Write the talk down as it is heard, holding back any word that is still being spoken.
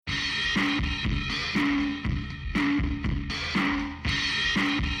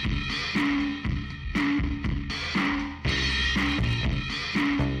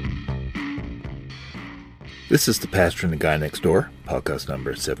This is The Pastor and the Guy Next Door, podcast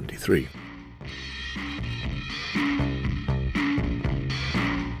number 73.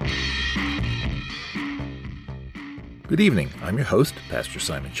 Good evening. I'm your host, Pastor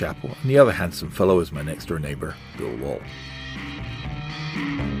Simon Chappell, and the other handsome fellow is my next-door neighbor, Bill Wall.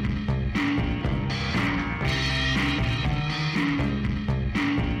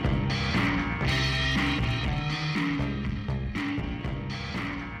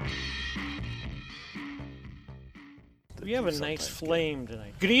 We have a nice flame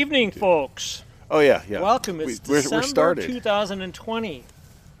tonight. Good evening, folks. Oh, yeah. Welcome. It's December we're started. 2020.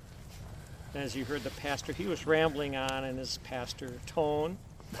 As you heard the pastor, he was rambling on in his pastor tone.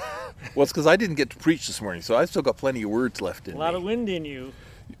 Well, it's because I didn't get to preach this morning, so I've still got plenty of words left in me. A lot of wind in you.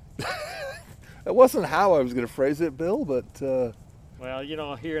 That wasn't how I was going to phrase it, Bill, but... Well, you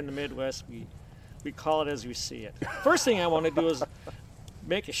know, here in the Midwest, we call it as we see it. First thing I want to do is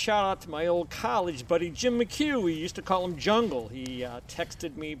make a shout out to my old college buddy, Jim McHugh. We used to call him Jungle. He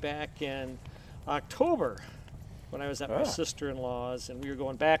texted me back in October when I was at my sister-in-law's, and we were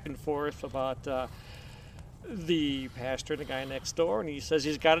going back and forth about the pastor and the guy next door, and he says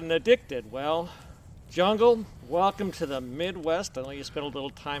he's gotten addicted. Well, Jungle, welcome to the Midwest. I know you spent a little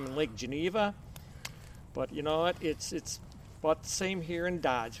time in Lake Geneva, but you know what? It's about the same here in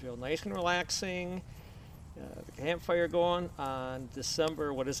Dodgeville. Nice and relaxing. The campfire going on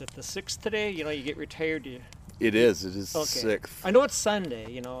December, what is it, the 6th today? You know, you get retired. It is okay. 6th. I know it's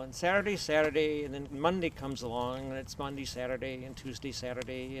Sunday, you know, and Saturday, and then Monday comes along, and it's Monday, Saturday, and Tuesday,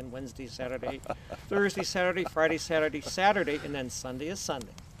 Saturday, and Wednesday, Saturday, Thursday, Saturday, Friday, Saturday, and then Sunday is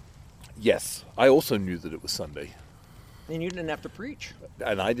Sunday. Yes, I also knew that it was Sunday. And you didn't have to preach.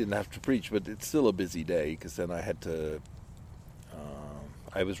 And I didn't have to preach, but it's still a busy day, because then I had to...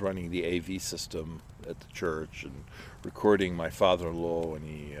 I was running the AV system at the church and recording my father-in-law when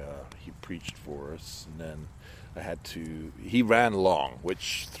he preached for us, and then I had to... He ran long,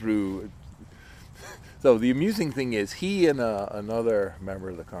 which through... So the amusing thing is, he and another member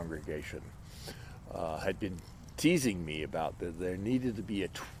of the congregation had been teasing me about that there needed to be a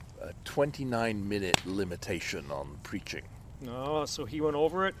 29-minute limitation on preaching. No, so he went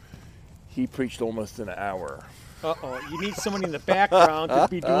over it? He preached almost an hour. Uh-oh, you need someone in the background to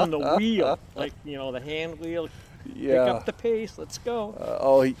be doing the wheel, like, you know, the hand wheel. Yeah. Pick up the pace, let's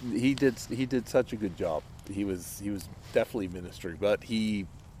Oh, go. he did such a good job. He was definitely ministering, but he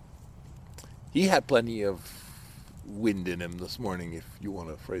had plenty of wind in him this morning, if you want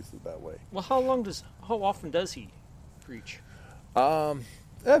to phrase it that way. Well, how often does he preach?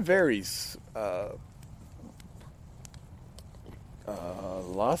 That varies.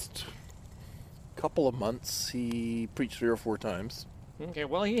 Last couple of months, he preached 3 or 4 times. Okay,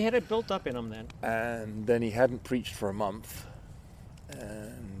 well, he had it built up in him then. And then he hadn't preached for a month.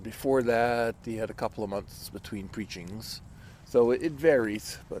 And before that, he had a couple of months between preachings. So it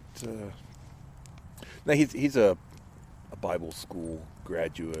varies. But now he's a Bible school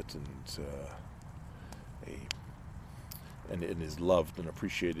graduate and is loved and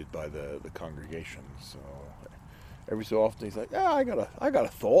appreciated by the congregation. So every so often he's like, "Yeah, I got a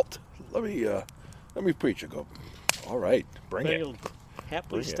thought. Let me preach." I go, "All right, bring it." He'll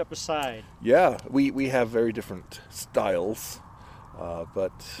happily step aside. Yeah, we have very different styles,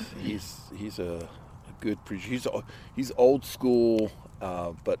 but he's a good preacher. He's old school,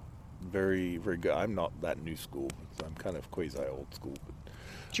 but very, very good. I'm not that new school. I'm kind of quasi old school. But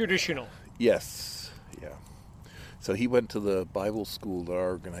Traditional. yes, yeah. So he went to the Bible school that our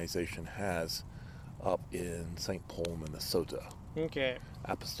organization has up in St. Paul, Minnesota. Okay.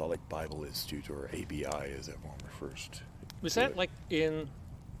 Apostolic Bible Institute, or ABI as everyone refers to. Was that like in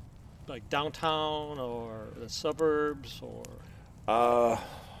downtown or the suburbs or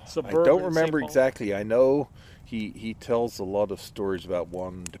suburban? I don't remember St. Paul? exactly. I know he tells a lot of stories about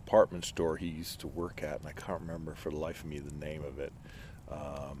one department store he used to work at, and I can't remember for the life of me the name of it.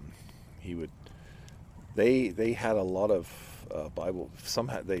 They had a lot of Bible.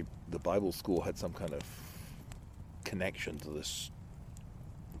 The Bible school had some kind of connection to this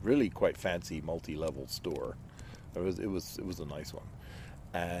really quite fancy multi-level store. It was a nice one,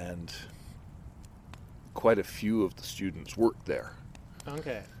 and quite a few of the students worked there.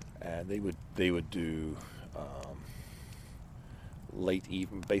 Okay. And they would do late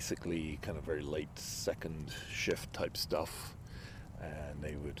evening, basically kind of very late second shift type stuff, and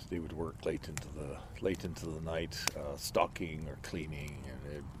they would work late into the night, stocking or cleaning,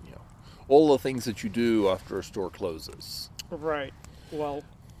 and all the things that you do after a store closes. Right. Well,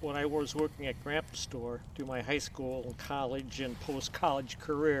 when I was working at Grandpa's store through my high school and college and post-college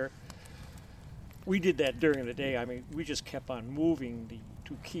career, we did that during the day. I mean, we just kept on moving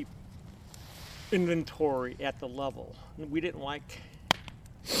to keep inventory at the level. We didn't like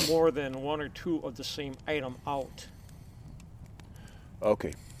more than one or two of the same item out.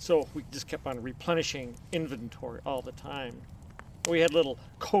 Okay. So we just kept on replenishing inventory all the time. We had little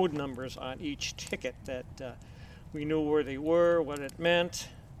code numbers on each ticket that we knew where they were, what it meant,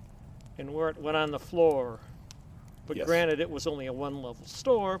 and where it went on the floor. But Yes. granted, it was only a one-level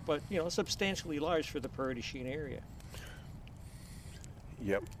store, but substantially large for the Prairie du Chien area.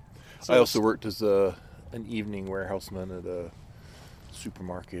 Yep. So I also worked as an evening warehouseman at a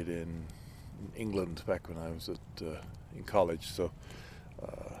supermarket in England back when I was in college. So,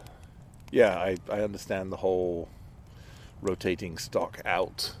 I understand the whole rotating stock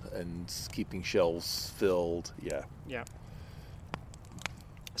out and keeping shelves filled. Yeah. Yeah.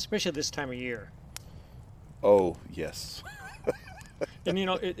 Especially this time of year. Oh, yes. And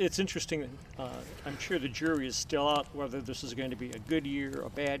it's interesting. I'm sure the jury is still out whether this is going to be a good year, a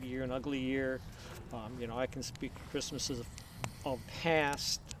bad year, an ugly year. I can speak Christmases of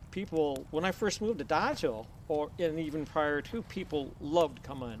past. People, when I first moved to Dodgeville, and even prior to, people loved to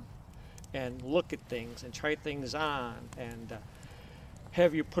come in and look at things and try things on and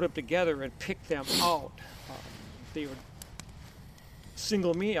have you put them together and pick them out. They would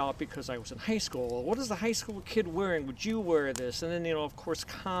single me out because I was in high school. Well, what is the high school kid wearing? Would you wear this? And then, of course,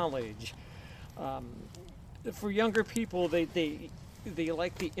 college. For younger people, they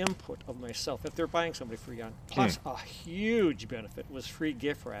like the input of myself if they're buying somebody for young. Plus, a huge benefit was free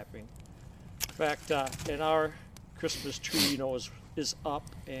gift wrapping. In fact, and our Christmas tree, is up,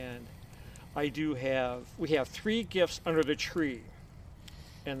 and we have 3 gifts under the tree,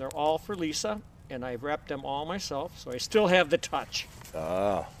 and they're all for Lisa, and I've wrapped them all myself, so I still have the touch.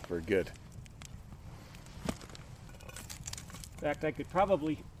 Ah, very good. In fact, I could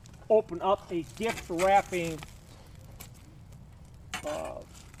probably open up a gift wrapping.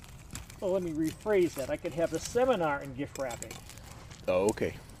 Let me rephrase that. I could have a seminar in gift wrapping. Oh,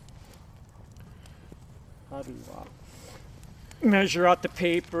 okay. How to measure out the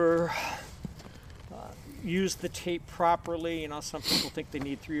paper, use the tape properly. Some people think they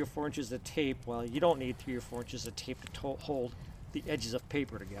need 3 or 4 inches of tape. Well, you don't need 3 or 4 inches of tape to hold the edges of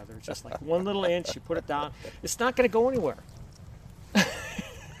paper together. It's just like 1 little inch, you put it down. It's not going to go anywhere.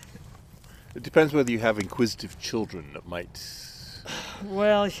 It depends whether you have inquisitive children that might...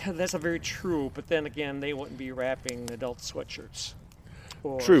 Well, yeah, that's very true. But then again, they wouldn't be wrapping adult sweatshirts.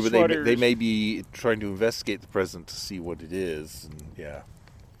 Or True, but sweaters. they may be trying to investigate the present to see what it is. And, yeah.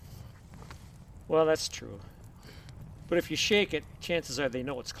 Well, that's true. But if you shake it, chances are they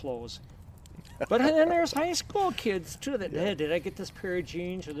know it's clothes. But then there's high school kids, too, that, hey, did I get this pair of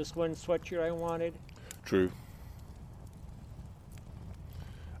jeans or this one sweatshirt I wanted? True.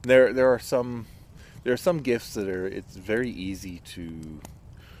 There are some gifts that it's very easy to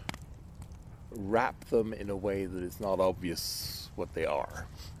wrap them in a way that it's not obvious what they are.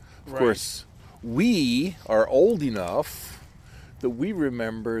 Of course, we are old enough that we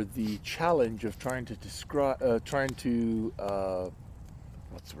remember the challenge of trying to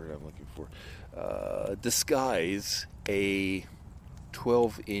what's the word I'm looking for? Disguise a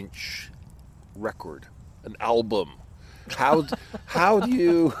 12-inch record, an album. How do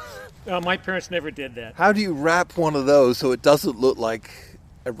you? My parents never did that. How do you wrap one of those so it doesn't look like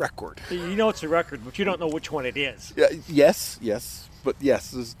a record? You know it's a record, but you don't know which one it is. Yes, but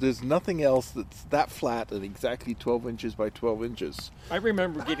yes, there's nothing else that's that flat and exactly 12 inches by 12 inches. I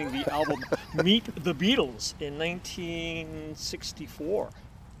remember getting the album Meet the Beatles in 1964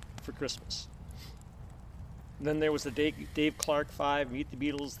 for Christmas. And then there was the Dave Clark 5, Meet the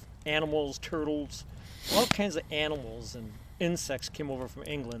Beatles, animals, turtles, all kinds of animals and insects came over from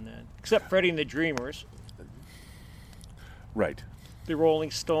England then, except Freddie and the Dreamers. Right. The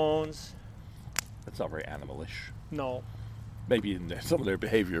Rolling Stones. That's not very animalish. No. Maybe in some of their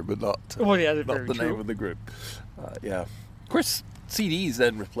behavior, but not, Well, yeah, not very the true. name of the group. Yeah. Of course, CDs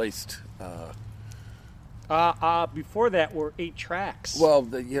then replaced... Before that were 8 tracks. Well,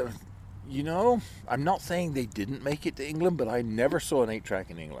 I'm not saying they didn't make it to England, but I never saw an 8-track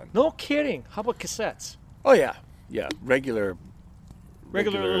in England. No kidding. How about cassettes? Oh, yeah. Yeah, regular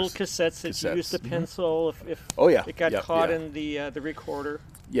Little cassettes that you used to pencil if it got caught in the recorder.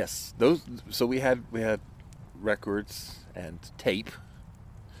 Yes, those. So we had records and tape,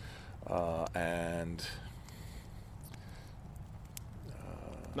 and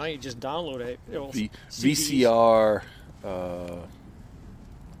now you just download it. VCR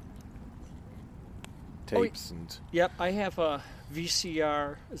tapes and. Yep, I have a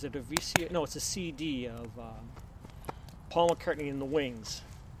VCR. Is it a VCR? No, it's a CD of Paul McCartney and the Wings.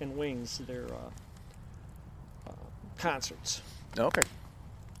 And Wings, their concerts. Okay.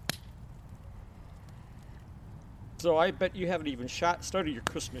 So I bet you haven't even started your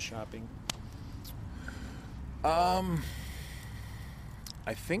Christmas shopping. I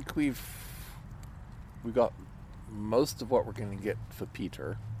think we got most of what we're going to get for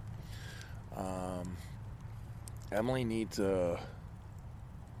Peter. Emily needs a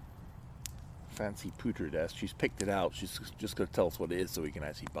fancy pooter desk. She's picked it out. She's just going to tell us what it is so we can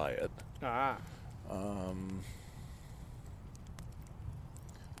actually buy it. Ah.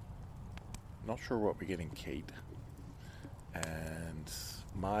 Not sure what we're getting Kate. And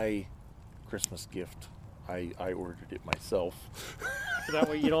my Christmas gift, I ordered it myself. So that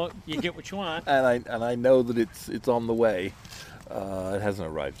way you get what you want. And I know that it's on the way. It hasn't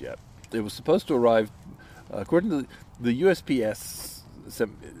arrived yet. It was supposed to arrive according to the USPS.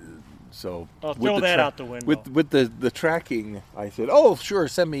 So I'll throw that out the window. With the tracking, I said, "Oh, sure,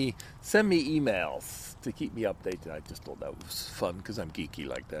 send me emails to keep me updated." I just thought that was fun because I'm geeky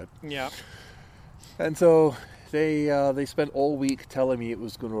like that. Yeah. And so they spent all week telling me it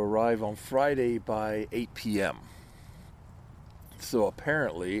was going to arrive on Friday by 8 p.m. So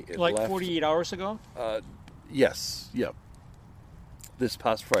apparently it like left, 48 hours ago? Yes, yep. This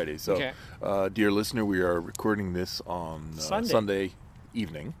past Friday. So, okay. Dear listener, we are recording this on Sunday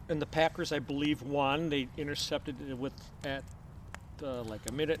evening. And the Packers, I believe, won. They intercepted it at like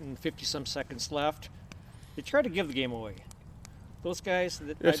a minute and 50-some seconds left. They tried to give the game away. Those guys,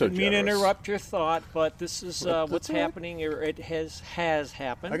 I didn't mean to interrupt your thought, but this is what's happening, or it has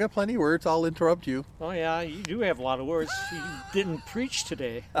happened. I got plenty of words. I'll interrupt you. Oh, yeah, you do have a lot of words. You didn't preach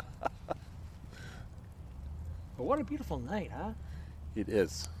today. But what a beautiful night, huh? It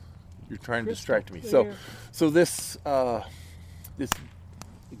is. You're trying to Crystal distract me. clear. So this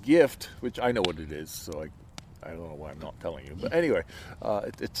gift, which I know what it is, so I don't know why I'm not telling you. But anyway,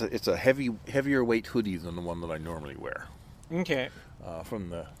 it's a heavier weight hoodie than the one that I normally wear. Okay. From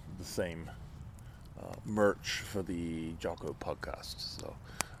the same merch for the Jocko podcast.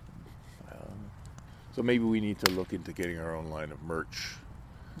 So maybe we need to look into getting our own line of merch.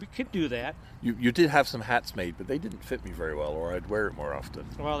 We could do that. You did have some hats made, but they didn't fit me very well, or I'd wear it more often.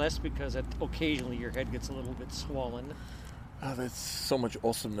 Well, that's because occasionally your head gets a little bit swollen. Oh, there's so much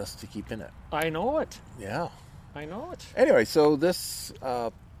awesomeness to keep in it. I know it. Yeah. I know it. Anyway, so this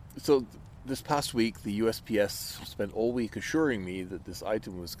past week, the USPS spent all week assuring me that this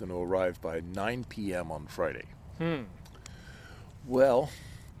item was going to arrive by 9 p.m. on Friday. Well,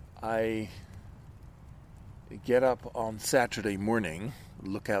 I get up on Saturday morning,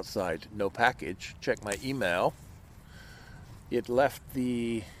 look outside, no package, check my email. It left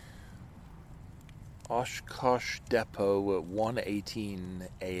the Oshkosh depot at 1:18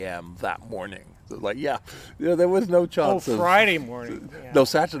 a.m. that morning. So there was no chance. Friday morning. Yeah. No,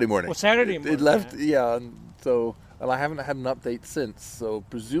 Saturday morning. Well, Saturday morning. It left, and I haven't had an update since. So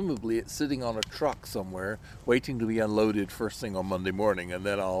presumably it's sitting on a truck somewhere, waiting to be unloaded first thing on Monday morning, and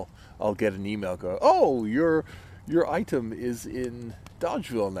then I'll get an email go, "Oh, your item is in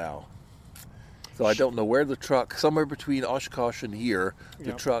Dodgeville now." So I don't know where the truck, somewhere between Oshkosh and here,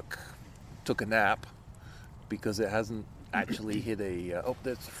 the truck took a nap because it hasn't actually hit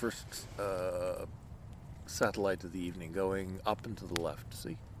that's the first satellite of the evening going up and to the left.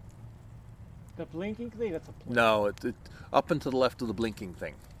 See? The blinking thing? That's a plane. No, it up and to the left of the blinking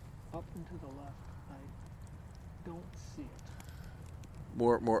thing. Up and to the left. I don't see it.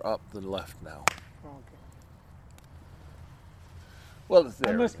 More up than left now. Okay. Well, it's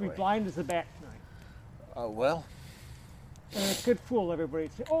there. I must anyway. be blind as a bat tonight. Well. And it could fool everybody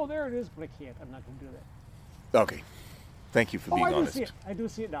to say, "Oh, there it is," but I can't. I'm not going to do that. Okay. Thank you for being honest. See it. I do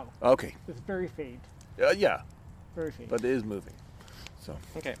see it now. Okay. It's very faint. Yeah. Very faint. But it is moving. So.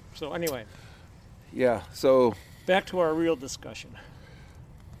 Okay. So anyway. Yeah. So. Back to our real discussion.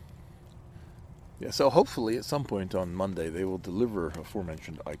 Yeah. So hopefully at some point on Monday they will deliver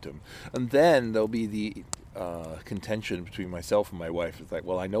aforementioned item, and then there'll be the contention between myself and my wife. It's like,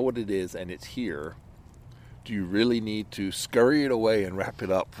 well, I know what it is, and it's here. Do you really need to scurry it away and wrap it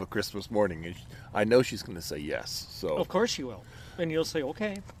up for Christmas morning? And I know she's going to say yes. So of course you will. And you'll say,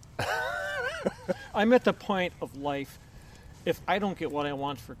 okay. I'm at the point of life, if I don't get what I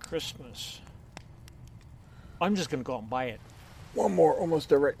want for Christmas, I'm just going to go out and buy it. One more almost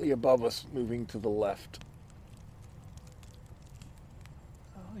directly above us, moving to the left.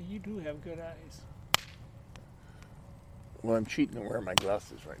 Oh, you do have good eyes. Well, I'm cheating and wearing my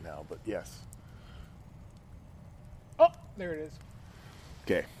glasses right now, but yes. Oh, there it is.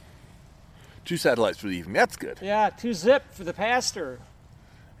 Okay. 2 satellites for the evening. That's good. Yeah, 2 zip for the pastor.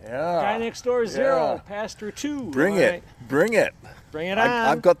 Yeah. Guy next door, 0. Yeah. Pastor 2. Bring All it. right. Bring it. Bring it on.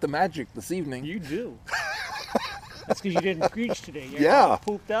 I've got the magic this evening. You do. That's because you didn't preach today. You're Yeah. all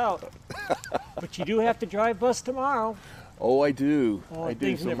pooped out. But you do have to drive bus tomorrow. Oh, I do. Oh, I do.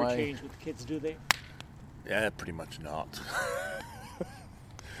 things So never my change with kids, do they? yeah, pretty much not.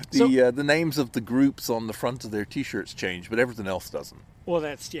 So- The names of the groups on the front of their T-shirts change, but everything else doesn't. Well,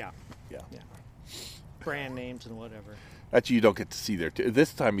 that's, yeah. Yeah. Brand names and whatever. Actually, you don't get to see their.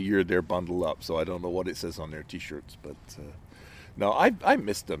 This time of year, they're bundled up, so I don't know what it says on their T-shirts. But no, I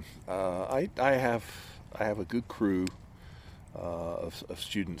missed them. I have a good crew of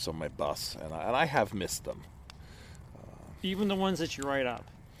students on my bus, and I have missed them. Even the ones that you write up.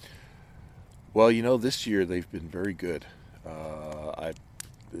 Well, this year they've been very good. I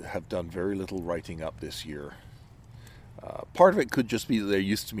have done very little writing up this year. Part of it could just be that they're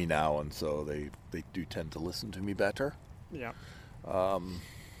used to me now, and so they do tend to listen to me better. Yeah.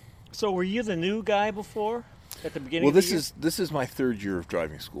 So were you the new guy before at the beginning of the year? This is my 3rd year of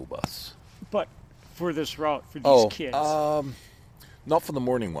driving school bus. But for this route, for these kids. Not for the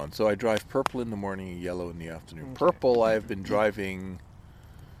morning one. So I drive purple in the morning and yellow in the afternoon. Okay. Purple I've been driving.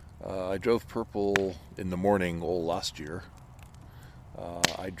 I drove purple in the morning all last year.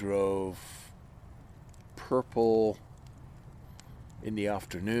 I drove purple in the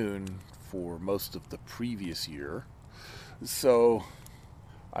afternoon for most of the previous year. So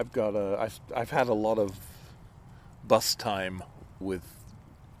I've had a lot of bus time with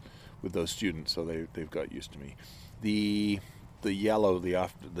those students, so they've got used to me. The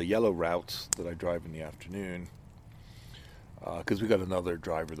yellow routes that I drive in the afternoon, because we got another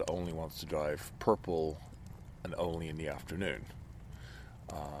driver that only wants to drive purple and only in the afternoon,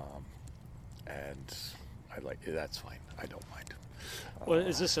 and that's fine. I don't mind. Well,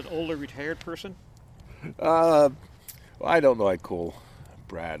 is this an older retired person? I don't know. I'd call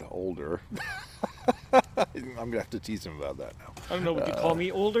Brad older. I'm gonna have to tease him about that now. I don't know. Would you call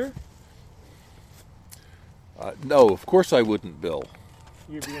me older? No, of course I wouldn't, Bill.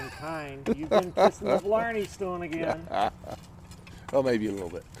 You're being kind. You've been kissing the Blarney Stone again. Oh, maybe a little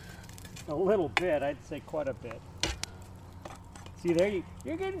bit. A little bit. I'd say quite a bit. See, there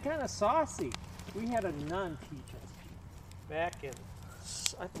you're getting kind of saucy. We had a nun teach us back in,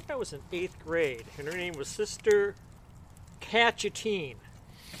 I think I was in 8th grade, and her name was Sister Catchatine.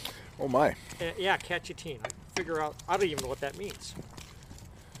 Oh my. Yeah, Catchatine. I figure out, I don't even know what that means.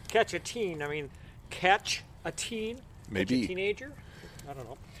 Catchatine, I mean, catch a teen? Maybe. Catch a teenager? I don't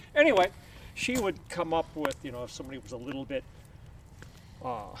know. Anyway, she would come up with, if somebody was a little bit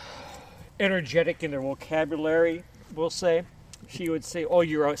energetic in their vocabulary, we'll say, she would say, "Oh,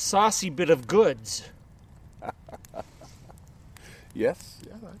 you're a saucy bit of goods." Yes,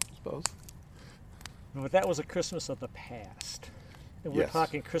 yeah, I suppose. But that was a Christmas of the past. And we're Yes.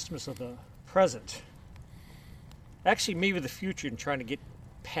 talking Christmas of the present. Actually, maybe the future, and trying to get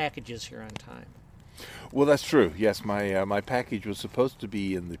packages here on time. Well, that's true. Yes, my package was supposed to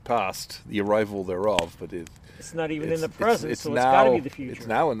be in the past, the arrival thereof, but It's not even in the present, so now, it's got to be the future. It's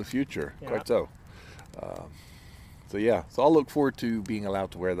now in the future, Yeah. quite so. So yeah, so I'll look forward to being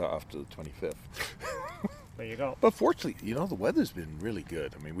allowed to wear that after the 25th. There you go. But fortunately, the weather's been really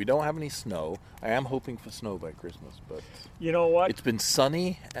good. I mean, we don't have any snow. I am hoping for snow by Christmas, but You know what? it's been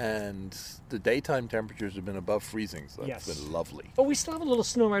sunny and the daytime temperatures have been above freezing, so that's Yes. been lovely. Oh, we still have a little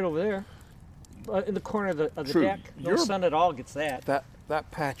snow right over there. In the corner of the True. deck. No You're- sun at all gets that.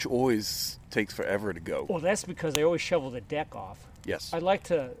 That patch always takes forever to go. Well, that's because I always shovel the deck off. Yes. I like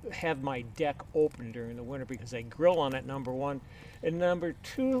to have my deck open during the winter because I grill on it, number one. And number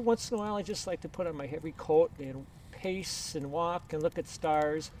two, once in a while, I just like to put on my heavy coat and pace and walk and look at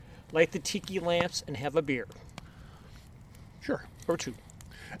stars, light the tiki lamps, and have a beer. Sure. Or two.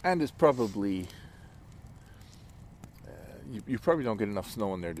 And it's probably you probably don't get enough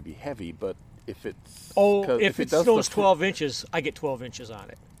snow in there to be heavy, but if it's Oh, 'cause if it does snows the 12 inches, I get 12 inches on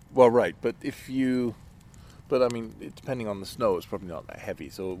it. well, right, but I mean, depending on the snow, it's probably not that heavy,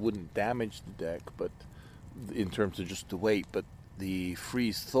 so it wouldn't damage the deck, but in terms of just the weight, but the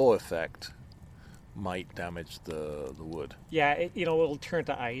freeze-thaw effect might damage the wood. Yeah, it'll turn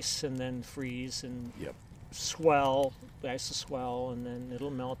to ice and then freeze and Yep. swell. The ice will swell and then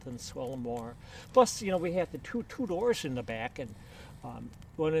it'll melt and swell more. Plus, we have the two doors in the back, and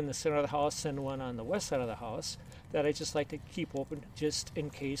one in the center of the house and one on the west side of the house that I just like to keep open just in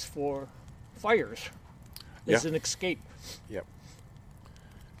case for fires. As Yeah. an escape. Yep.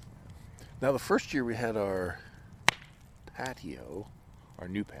 Now, the first year we had our patio, our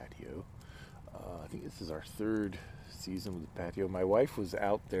new patio. I think this is our 3rd season with the patio. My wife was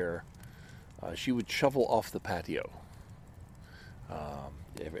out there she would shovel off the patio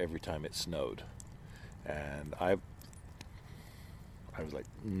every time it snowed. And I was like,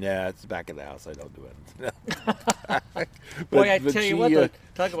 nah, it's the back of the house. I don't do it. Boy, I tell you what,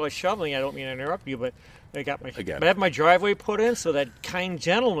 talk about shoveling, I don't mean to interrupt you, but I have my driveway put in, so that kind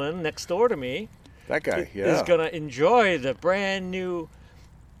gentleman next door to me that guy, is going to enjoy the brand new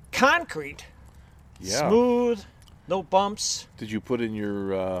concrete. Yeah. Smooth, no bumps. Did you put in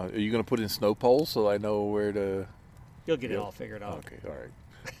your, are you going to put in snow poles so I know where to? You'll get it all figured out. Okay, all right.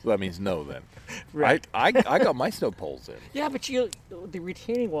 Well, that means no then. Right. I got my snow poles in. Yeah, but the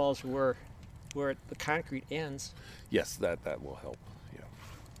retaining walls where the concrete ends. Yes, that will help. Yeah.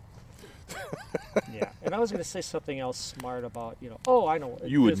 Yeah, and I was going to say something else smart about, Oh, I know.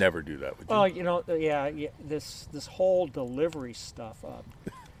 You would never do that, would you? Oh, yeah. This whole delivery stuff.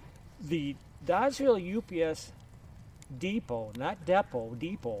 The Dodgeville UPS depot, not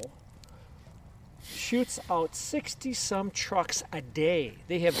depot, shoots out 60-some trucks a day.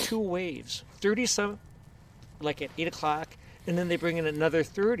 They have 2 waves, 30-some, like at 8 o'clock, and then they bring in another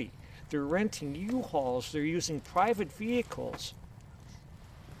 30. They're renting U-Hauls. They're using private vehicles.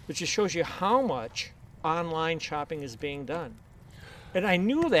 It just shows you how much online shopping is being done. And I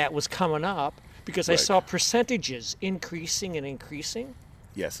knew that was coming up because I saw percentages increasing and increasing.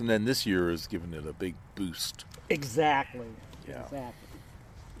 Yes, and then this year has given it a big boost. Exactly. Yeah. Exactly.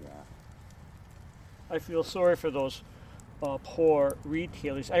 I feel sorry for those poor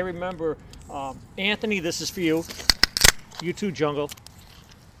retailers. I remember, Anthony, this is for you. You too, Jungle.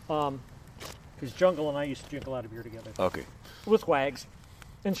 Because Jungle and I used to drink a lot of beer together. Okay. With Wags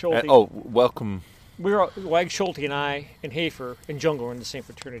and Schulte. Welcome. Wags, Schulte, and I, and Hafer, and Jungle were in the same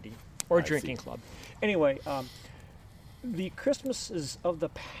fraternity or drinking club. Anyway, the Christmases of the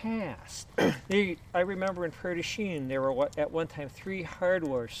past. I remember in Prairie du Chien, there were at one time 3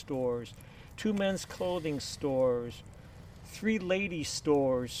 hardware stores, 2 men's clothing stores, 3 ladies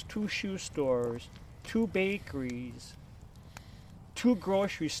stores, 2 shoe stores, 2 bakeries, 2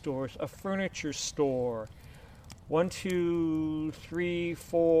 grocery stores, a furniture store, 1, 2, 3,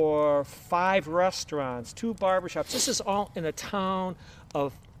 4, 5 restaurants, 2 barbershops. This is all in a town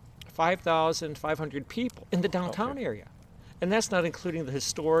of 5,500 people in the downtown area. And that's not including the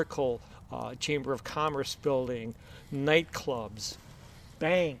historical Chamber of Commerce building, nightclubs,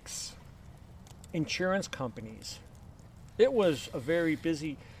 banks, insurance companies. It was a very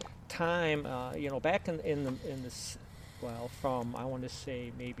busy time, back in this, from, I want to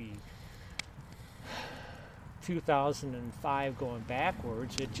say, maybe 2005 going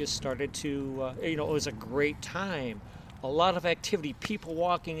backwards, it just started to, it was a great time. A lot of activity, people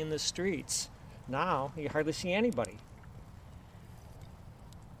walking in the streets. Now, you hardly see anybody.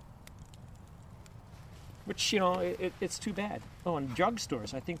 Which, it's too bad. Oh, and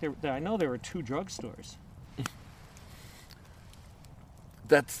drugstores. I know there were 2 drugstores.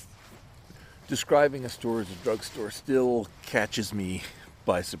 That's describing a store as a drugstore still catches me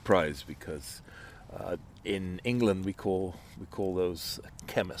by surprise because in England we call those a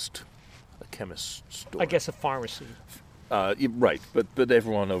chemist store. I guess a pharmacy. Right, but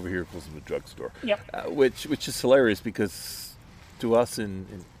everyone over here calls them a drugstore. Yep. Which is hilarious because to us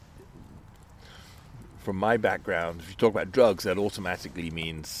from my background, if you talk about drugs, that automatically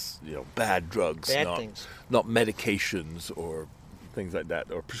means bad drugs, not medications or things like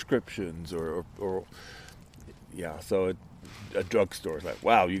that, or prescriptions, or yeah. So a drugstore is like,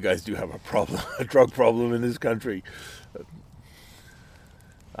 wow, you guys do have a problem, a drug problem in this country.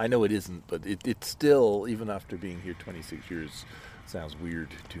 I know it isn't, but it still, even after being here 26 years, sounds weird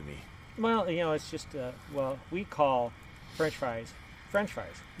to me. Well, it's just we call French fries French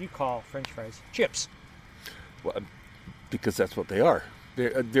fries. You call French fries chips. Well, because that's what they are.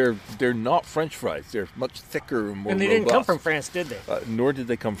 They're not French fries. They're much thicker and more. And they robust. didn't come from France, did they? Nor did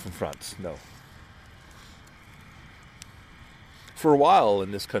they come from France. No. For a while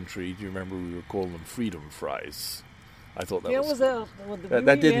in this country, do you remember we were calling them freedom fries? I thought that was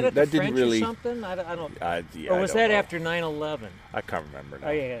that didn't really or something. I don't. Yeah, or was I don't that know. after 9/11? I can't remember now.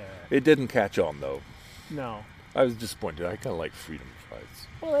 Oh yeah. It didn't catch on though. No. I was disappointed. I kind of like freedom fries.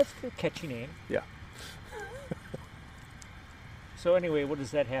 Well, that's a catchy name. Yeah. So anyway, what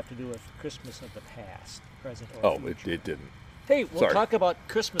does that have to do with Christmas of the past, present, or future? It didn't. Hey, we'll talk about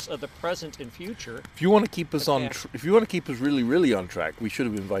Christmas of the present and future. If you want to keep us if you want to keep us really, really on track, we should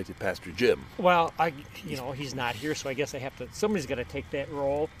have invited Pastor Jim. Well, he's not here, so I guess I have to. Somebody's got to take that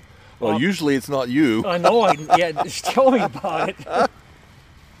role. Well, usually it's not you. I know. Tell me about it.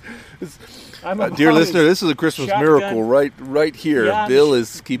 Dear listener, this is a Christmas miracle right here. Yeah, Bill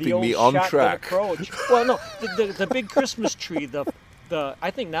is keeping me on track. Well, no, the big Christmas tree, the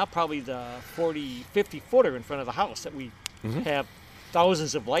I think now probably the 40, 50 footer in front of the house that we have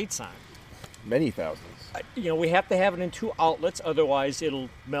thousands of lights on. Many thousands. We have to have it in 2 outlets, otherwise it'll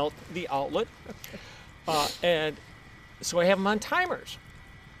melt the outlet. And so I have them on timers.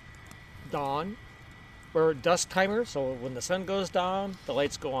 Dawn, or dusk timer, so when the sun goes down, the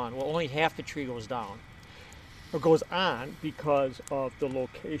lights go on. Well, only half the tree goes down, or goes on because of the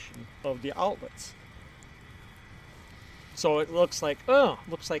location of the outlets. So it looks like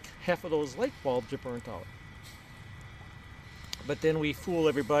half of those light bulbs are burnt out. But then we fool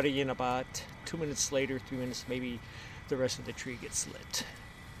everybody, and about 2 minutes later, 3 minutes, maybe the rest of the tree gets lit.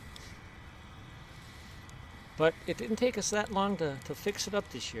 But it didn't take us that long to fix it up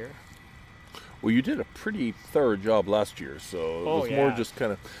this year. Well, you did a pretty thorough job last year, so it was yeah. more just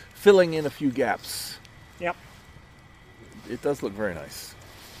kind of filling in a few gaps. Yep. It does look very nice.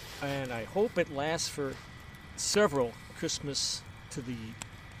 And I hope it lasts for several Christmas to the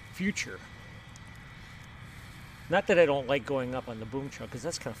future. Not that I don't like going up on the boom truck, because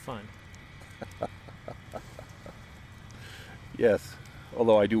that's kind of fun. Yes,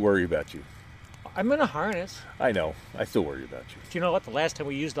 although I do worry about you. I'm in a harness. I know. I still worry about you. Do you know what? The last time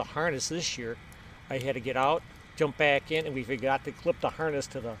we used the harness this year, I had to get out, jump back in, and we forgot to clip the harness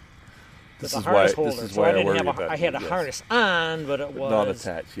to the harness holder. This is so why I didn't worry have about I had a yes. harness on, but it was not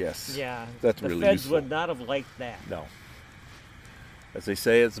attached. Yes. Yeah. That's the really feds useful. would not have liked that. No. As they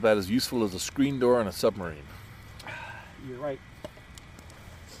say, it's about as useful as a screen door on a submarine. You're right.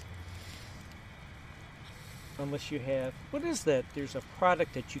 Unless you have, what is that? There's a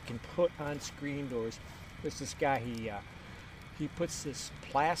product that you can put on screen doors. There's this guy, he puts this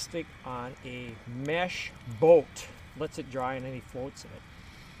plastic on a mesh boat, lets it dry, and then he floats in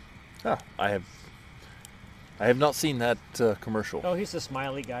it. I have not seen that commercial. Oh, he's a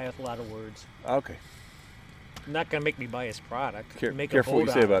smiley guy with a lot of words. Okay. Not going to make me buy his product. Make Careful a what you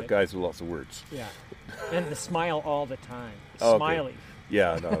boat say out of about it. guys with lots of words. Yeah. And the smile all the time. Okay. Smiley.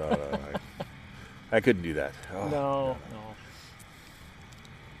 Yeah, no. I couldn't do that. Oh, No.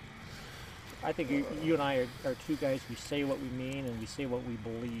 I think you and I are two guys who say what we mean and we say what we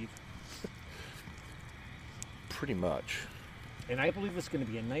believe. Pretty much. And I believe it's going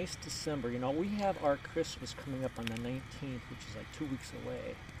to be a nice December. We have our Christmas coming up on the 19th, which is like 2 weeks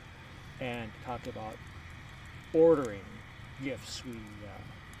away. And talk about ordering gifts.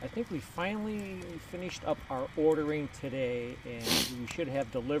 I think we finally finished up our ordering today, and we should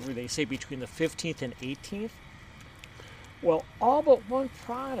have delivery, they say, between the 15th and 18th. Well, all but one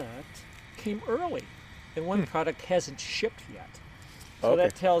product came early, and one product hasn't shipped yet. So Okay.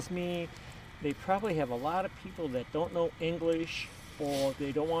 that tells me they probably have a lot of people that don't know English, or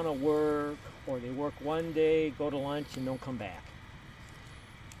they don't want to work, or they work one day, go to lunch, and don't come back.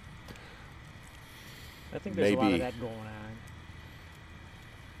 I think there's a lot of Maybe. that going on.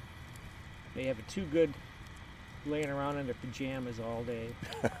 They have it too good laying around in their pajamas all day,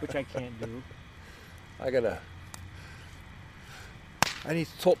 which I can't do. I need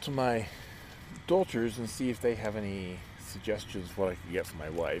to talk to my daughters and see if they have any suggestions what I can get for my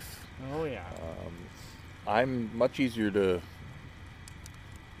wife. Oh, yeah. I'm much easier to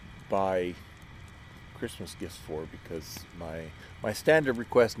buy Christmas gifts for because my standard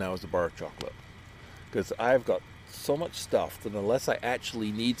request now is a bar of chocolate. Because I've got so much stuff that unless I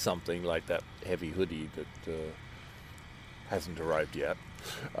actually need something like that heavy hoodie that hasn't arrived yet,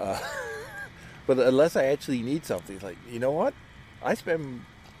 but unless I actually need something, it's like, you know what? I spend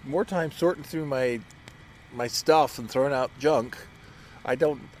more time sorting through my stuff and throwing out junk. I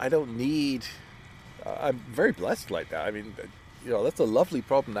don't need. I'm very blessed like that. I mean, that's a lovely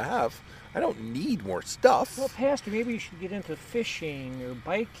problem to have. I don't need more stuff. Well, Pastor, maybe you should get into fishing or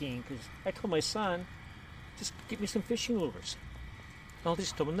biking, because I told my son, just get me some fishing lures. I'll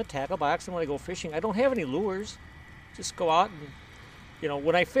just throw them in the tackle box, and when I go fishing, I don't have any lures. Just go out and,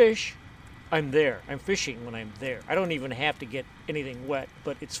 when I fish, I'm there. I'm fishing when I'm there. I don't even have to get anything wet,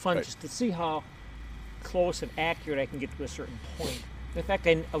 but it's fun Right. just to see how close and accurate I can get to a certain point. In fact,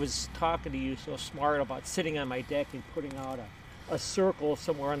 I was talking to you so smart about sitting on my deck and putting out a circle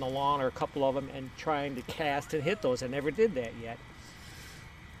somewhere on the lawn, or a couple of them, and trying to cast and hit those. I never did that yet.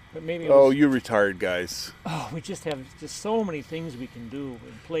 But maybe You retired guys. we just have just so many things we can do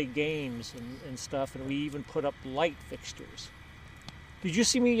and play games and stuff, and we even put up light fixtures. Did you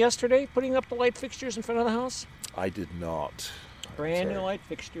see me yesterday putting up the light fixtures in front of the house? I did not. Brand new Sorry. light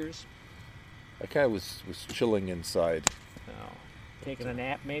fixtures. I kind of was chilling inside. Oh, taking a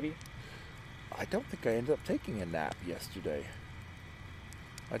nap maybe? I don't think I ended up taking a nap yesterday.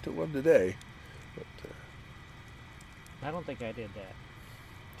 I took one today, but I don't think I did that.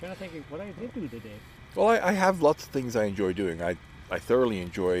 I'm trying to think of what I did do today. well, I have lots of things I enjoy doing. I thoroughly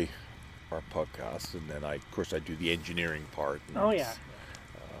enjoy our podcast, and then of course I do the engineering part. And, Oh yeah.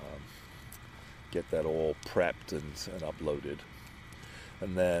 get that all prepped and uploaded,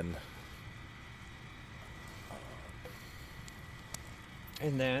 and then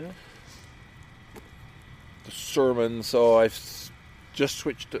the sermon. So I've just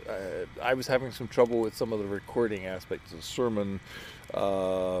switched. I was having some trouble with some of the recording aspects of the sermon.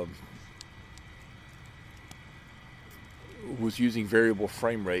 Was using variable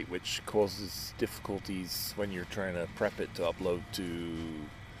frame rate, which causes difficulties when you're trying to prep it to upload to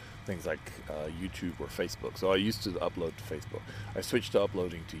things like YouTube or Facebook. So I used to upload to Facebook. I switched to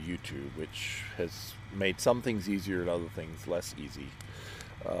uploading to YouTube, which has made some things easier and other things less easy.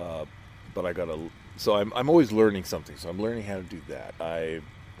 But I got to. So I'm always learning something. So I'm learning how to do that.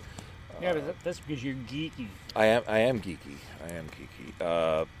 Yeah, but that's because you're geeky. I am geeky.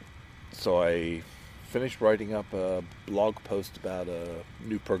 So I finished writing up a blog post about a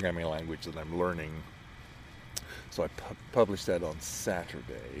new programming language that I'm learning. So I published that on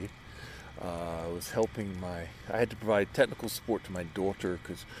Saturday. I was helping I had to provide technical support to my daughter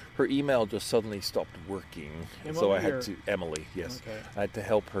because her email just suddenly stopped working. And so I had to, Emily, yes. Okay. I had to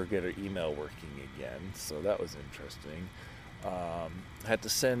help her get her email working again. So that was interesting. I had to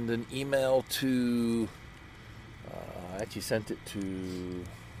send an email to, I actually sent it to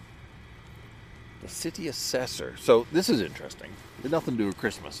the city assessor. So this is interesting. It had nothing to do with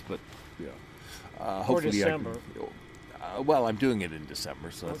Christmas, but yeah. Hopefully or December. Well, I'm doing it in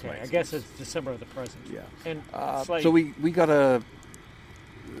December, so that's okay. my excuse. I guess it's December of the present. Yeah. And so we got a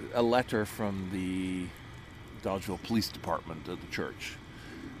letter from the Dodgeville Police Department of the church.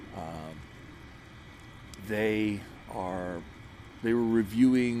 They were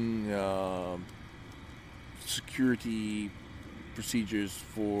reviewing security procedures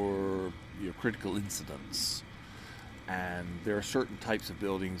for critical incidents, and there are certain types of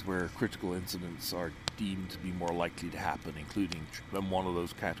buildings where critical incidents are deemed to be more likely to happen, including one of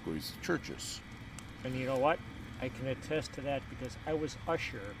those categories of churches. And you know what? I can attest to that because I was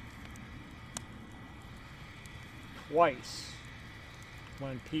usher twice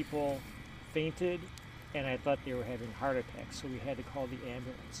when people fainted and I thought they were having heart attacks, so we had to call the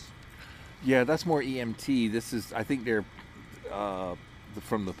ambulance. Yeah, that's more EMT. This is, I think they're,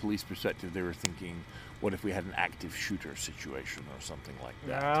 from the police perspective, they were thinking, what if we had an active shooter situation or something like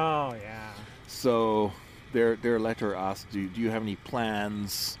that? Oh, yeah. So their letter asked, do you have any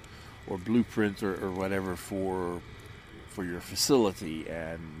plans or blueprints or whatever for your facility?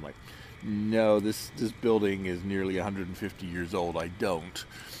 And like, no, this building is nearly 150 years old. I don't.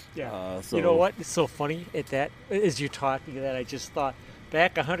 Yeah. So, you know what? It's so funny at that, as you're talking that, I just thought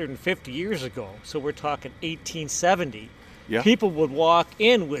back 150 years ago, so we're talking 1870, yeah. People would walk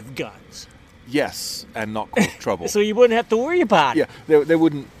in with guns. Yes, and not cause trouble. So you wouldn't have to worry about it. Yeah, they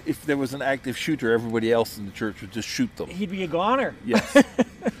wouldn't. If there was an active shooter, everybody else in the church would just shoot them. He'd be a goner. Yes.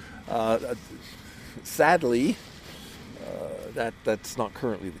 Sadly, that's not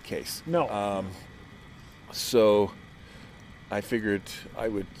currently the case. No. So I figured I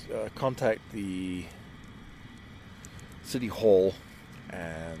would contact the city hall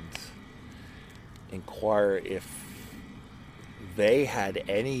and inquire if they had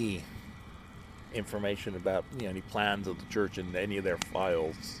any information about any plans of the church in any of their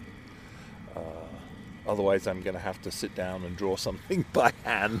files. Otherwise, I'm going to have to sit down and draw something by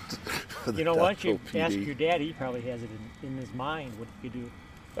hand. You know what? You ask your dad. He probably has it in his mind. What you do?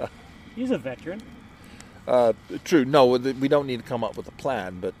 He's a veteran. True. No, we don't need to come up with a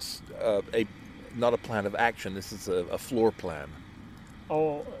plan, but not a plan of action. This is a floor plan.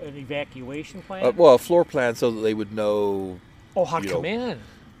 Oh, an evacuation plan? Well, a floor plan so that they would know. Oh, how to come in.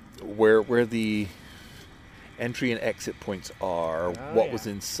 Where the entry and exit points are, what was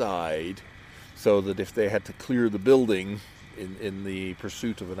inside, so that if they had to clear the building in the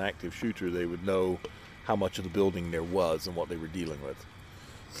pursuit of an active shooter, they would know how much of the building there was and what they were dealing with.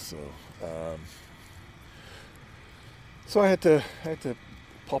 So I had to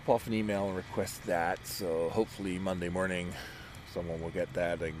pop off an email and request that. So hopefully Monday morning, someone will get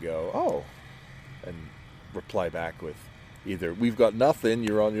that and go, and reply back with either "we've got nothing,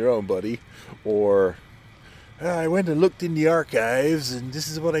 you're on your own, buddy," or "I went and looked in the archives and this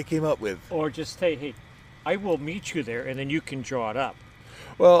is what I came up with." Or just say, "Hey, I will meet you there," and then you can draw it up.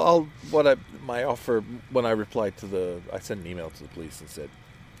 Well, my offer when I replied I sent an email to the police and said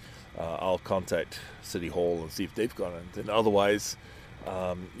I'll contact City Hall and see if they've got it. And otherwise,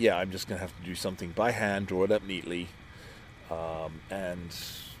 I'm just going to have to do something by hand, draw it up neatly, and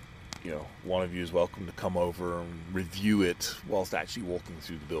one of you is welcome to come over and review it whilst actually walking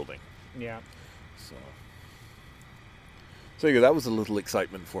through the building. Yeah. So yeah, that was a little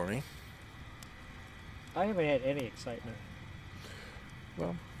excitement for me. I haven't had any excitement,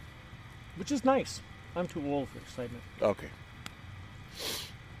 Well, which is nice. I'm too old for excitement. okay.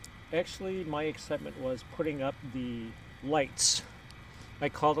 Actually, my excitement was putting up the lights. I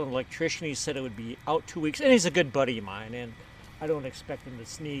called an electrician. He said it would be out 2 weeks, and he's a good buddy of mine. And I don't expect him to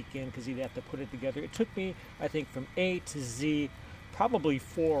sneak in because he'd have to put it together. It took me, I think, from A to Z, probably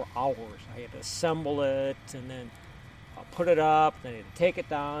 4 hours. I had to assemble it, and then I'll put it up, then I had to take it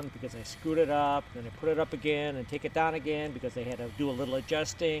down because I screwed it up, then I put it up again and take it down again because I had to do a little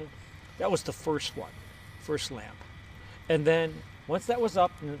adjusting. That was the first one, first lamp. And then once that was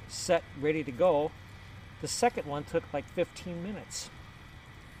up and set, ready to go, the second one took like 15 minutes.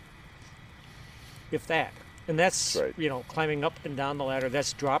 If that. And that's, Right. climbing up and down the ladder.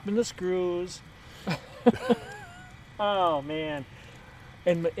 That's dropping the screws. Oh, man.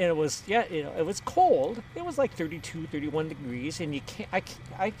 And it was, it was cold. It was like 32, 31 degrees. And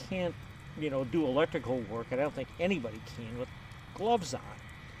I can't, do electrical work. And I don't think anybody can with gloves on.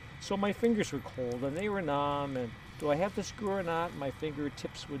 So my fingers were cold and they were numb. And do I have the screw or not? My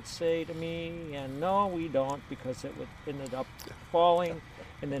fingertips would say to me, and no, we don't, because it ended up falling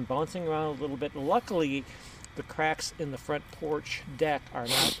and then bouncing around a little bit. Luckily, the cracks in the front porch deck are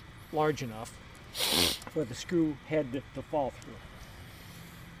not large enough for the screw head to fall through.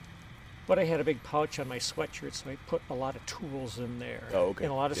 But I had a big pouch on my sweatshirt, so I put a lot of tools in there. Oh, okay.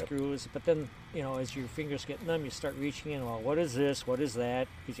 And a lot of Yep. screws. But then, as your fingers get numb, you start reaching in. Well, what is this? What is that?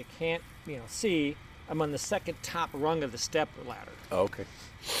 Because you can't, see. I'm on the second top rung of the step ladder, Oh, okay.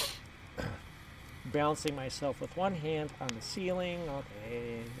 balancing myself with one hand on the ceiling.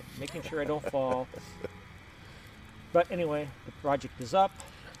 Okay, making sure I don't fall. But anyway, the project is up.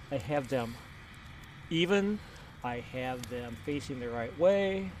 I have them even. I have them facing the right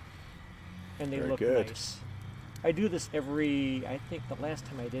way. And they Very look good. nice. I do this I think the last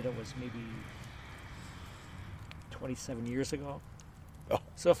time I did it was maybe 27 years ago. Oh.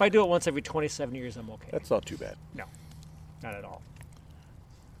 So if I do it once every 27 years, I'm okay. That's not too bad. No, not at all.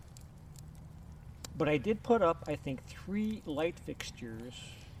 But I did put up, I think, 3 light fixtures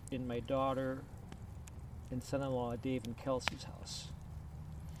in my daughter and son-in-law Dave and Kelsey's house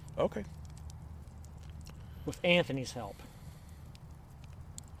Okay. with Anthony's help.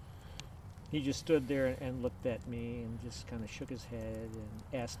 He just stood there and looked at me and just kind of shook his head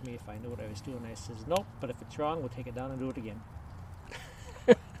and asked me if I knew what I was doing. I says, nope, but if it's wrong, we'll take it down and do it again.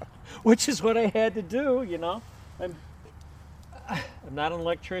 Which is what I had to do, I'm not an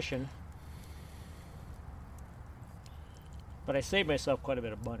electrician, but I saved myself quite a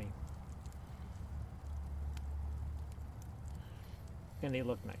bit of money. And they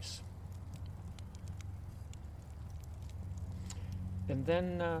look nice. And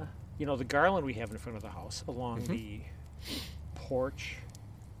then, the garland we have in front of the house along the porch,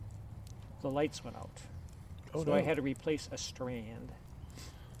 the lights went out. Oh, So no. I had to replace a strand.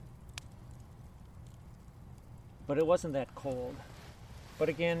 But it wasn't that cold. But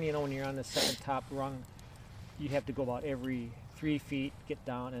again, when you're on the second top rung, you have to go about every 3 feet, get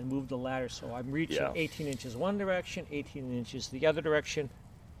down and move the ladder. So I'm reaching Yeah. 18 inches one direction, 18 inches the other direction,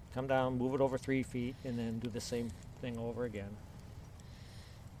 come down, move it over 3 feet, and then do the same thing over again.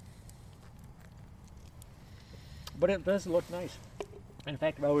 But it does look nice. In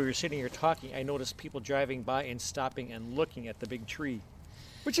fact, while we were sitting here talking, I noticed people driving by and stopping and looking at the big tree,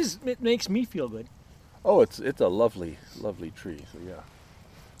 it makes me feel good. Oh, it's a lovely, lovely tree. So yeah,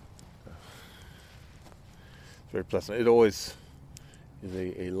 it's very pleasant. It always is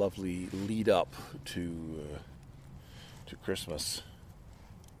a lovely lead up to Christmas.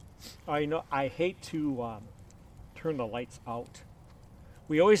 I hate to turn the lights out.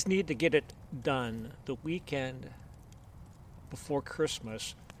 We always need to get it done the weekend before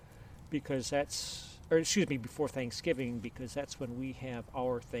Christmas, because before Thanksgiving, because that's when we have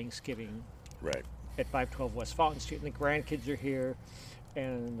our Thanksgiving Right. at 512 West Fountain Street, and the grandkids are here.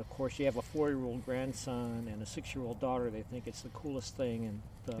 And of course, you have a 4-year-old grandson and a 6-year-old daughter. They think it's the coolest thing. And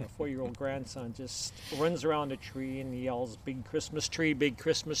the 4-year-old grandson just runs around the tree and yells, big Christmas tree,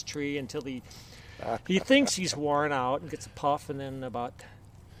 until he thinks he's worn out and gets a puff, and then about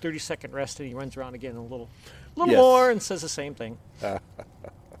 30-second rest, and he runs around again a little Yes. more and says the same thing. That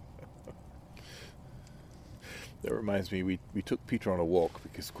reminds me, we took Peter on a walk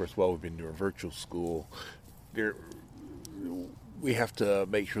because, of course, while we've been doing virtual school, we have to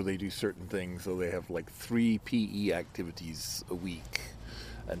make sure they do certain things. So they have like 3 PE activities a week.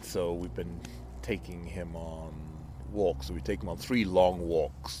 And so we've been taking him on walks. So we take him on 3 long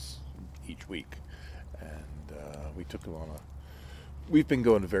walks each week. And we took him on we've been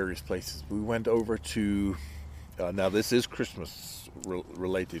going to various places. We went over to Now this is Christmas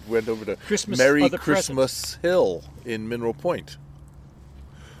related. Went over to Christmas Merry of the Christmas Hill in Mineral Point,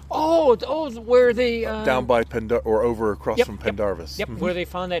 Oh, where they down by or over across Yep, from yep, Pendarvis. Yep, where they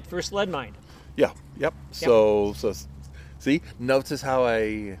found that first lead mine. Yeah, yep. So see, notice how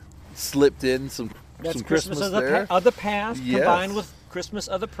I slipped in some Christmas of there. of the past Yes. combined with Christmas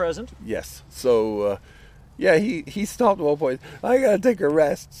of the present. Yes. So yeah, he stopped at one point. I gotta take a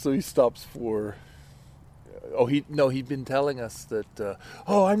rest, so he stops for. He'd been telling us that.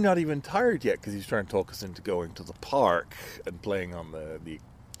 I'm not even tired yet because he's trying to talk us into going to the park and playing on the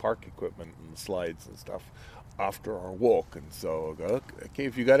park equipment and the slides and stuff after our walk. And so I go, okay,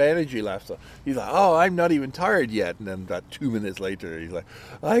 if you got energy left, so he's like, I'm not even tired yet. And then about 2 minutes later, he's like,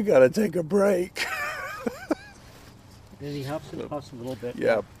 I gotta take a break. And he huffs and puffs a little bit.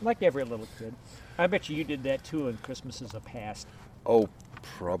 Yeah. Like every little kid. I bet you did that too in Christmases of past. Oh,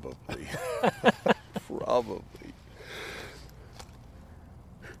 probably. Probably.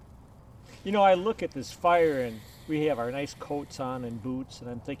 You know, I look at this fire and we have our nice coats on and boots, and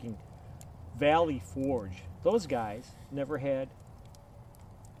I'm thinking, Valley Forge, those guys never had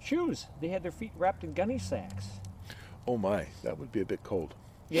shoes. They had their feet wrapped in gunny sacks. Oh my, that would be a bit cold.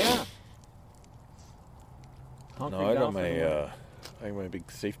 Yeah. No, I got my big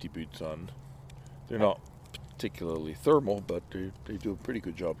safety boots on. They're not particularly thermal, but they do a pretty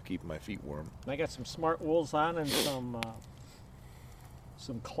good job of keeping my feet warm. I got some smart wools on and some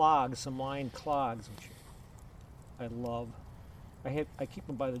clogs, some lined clogs, which I love. I keep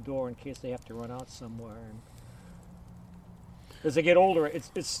them by the door in case they have to run out somewhere. And as they get older,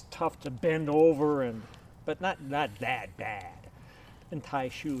 it's tough to bend over but not that bad. And tie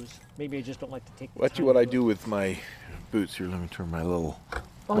shoes. Maybe I just don't like to take. Well, actually, what I do with my boots here. Let me turn my little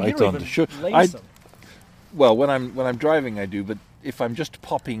you lights don't on even to show. lace them. Well, when I'm driving, I do. But if I'm just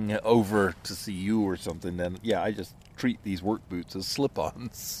popping over to see you or something, then yeah, I just treat these work boots as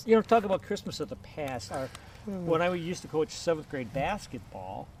slip-ons. You know, talk about Christmas of the past. When I used to coach 7th grade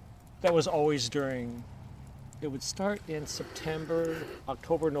basketball, that was always during. It would start in September,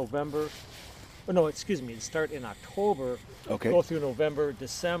 October, November. Oh, no, excuse me. It'd start in October, go through November,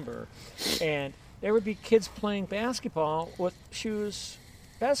 December, and there would be kids playing basketball with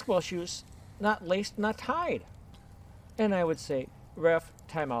basketball shoes, not laced, not tied. And I would say, ref,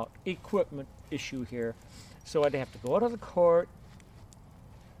 timeout, equipment issue here. So I'd have to go out of the court,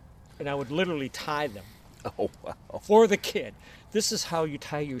 and I would literally tie them. Oh, wow. For the kid. This is how you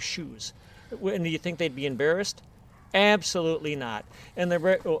tie your shoes. And do you think they'd be embarrassed? Absolutely not. And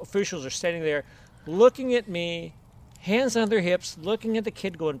the officials are standing there looking at me, hands on their hips, looking at the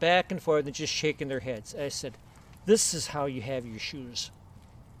kid going back and forth and just shaking their heads. I said, this is how you have your shoes.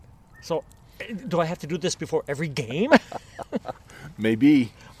 So, do I have to do this before every game?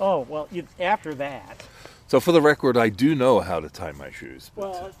 Maybe. Oh, well, after that. So for the record, I do know how to tie my shoes.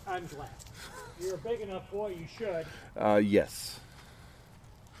 But, Well, I'm glad. You're a big enough boy, you should. yes.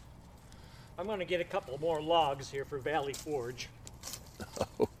 I'm going to get a couple more logs here for Valley Forge.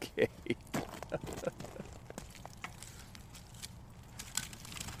 Okay.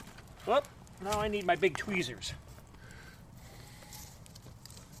 Well, now I need my big tweezers.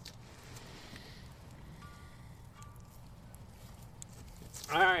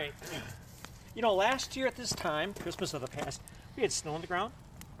 All right. You know, last year at this time, Christmas of the past, we had snow on the ground.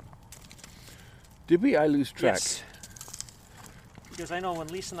 Did we? I lose track. Yes. Because I know when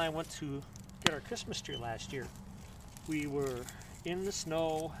Lisa and I went to get our Christmas tree last year, we were in the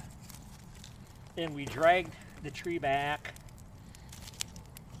snow and we dragged the tree back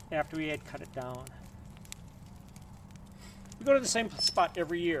after we had cut it down. We go to the same spot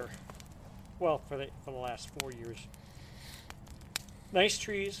every year. Well, for the last 4 years. Nice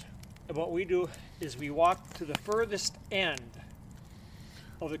trees. And what we do is we walk to the furthest end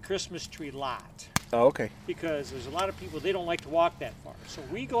of the Christmas tree lot. Oh, okay. Because there's a lot of people, they don't like to walk that far. So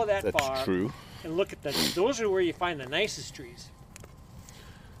we go that far. That's true. And look at those are where you find the nicest trees.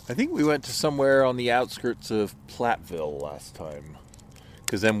 I think we went to somewhere on the outskirts of Platteville last time.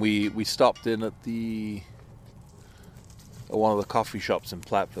 Because then we stopped in at one of the coffee shops in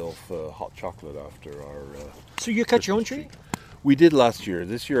Platteville for hot chocolate after our... So you cut your own tree? We did last year.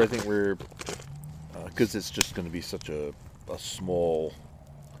 This year I think we're... Because it's just going to be such a small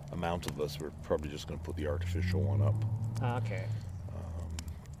amount of us, we're probably just going to put the artificial one up. Okay.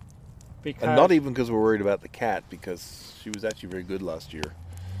 And not even because we're worried about the cat, because she was actually very good last year.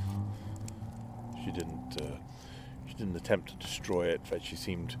 She didn't attempt to destroy it. In fact, she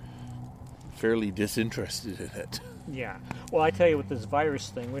seemed fairly disinterested in it. Yeah. Well, I tell you, with this virus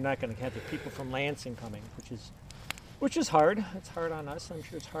thing, we're not going to have the people from Lansing coming, which is hard. It's hard on us. I'm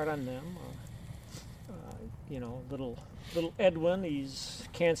sure it's hard on them. little Edwin. He's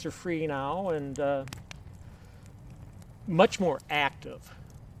cancer free now and much more active.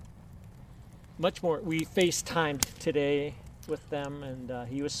 Much more. We FaceTimed today with them, and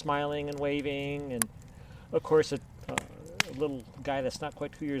he was smiling and waving. And of course, a little guy that's not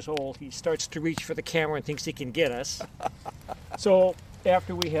quite 2 years old, he starts to reach for the camera and thinks he can get us. So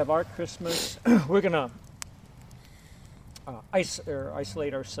after we have our Christmas, we're gonna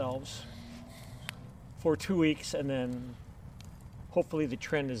isolate ourselves for 2 weeks, and then hopefully the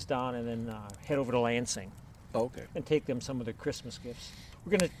trend is down, and then head over to Lansing. Okay. And take them some of their Christmas gifts.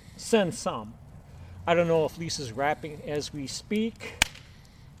 We're going to send some. I don't know if Lisa's wrapping as we speak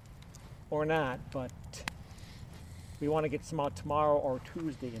or not, but we want to get some out tomorrow or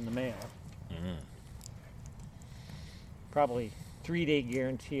Tuesday in the mail. Mm. Probably 3-day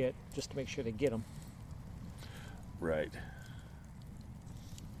guarantee it, just to make sure they get them. Right.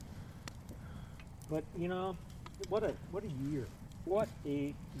 But what a year! What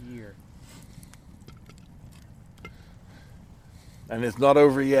a year! And it's not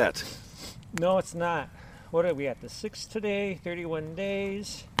over yet. No, it's not. What are we at? The 6th today, 31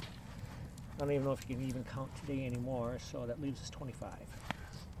 days. I don't even know if you can even count today anymore, so that leaves us 25.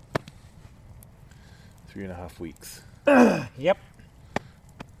 3.5 weeks. Yep.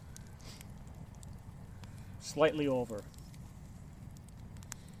 Slightly over.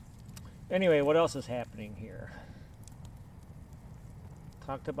 Anyway, what else is happening here?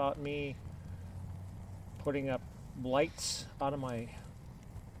 Talked about me putting up lights out of my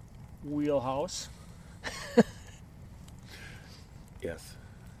wheelhouse. Yes.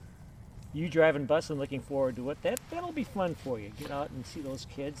 You driving bus and looking forward to it. That'll be fun for you. Get out and see those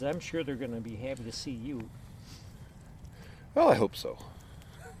kids. I'm sure they're going to be happy to see you. Well, I hope so.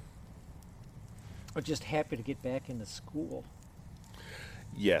 Or just happy to get back into school.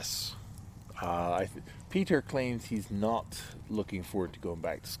 Yes. Peter claims he's not looking forward to going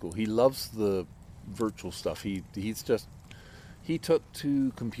back to school. He loves the virtual stuff. He took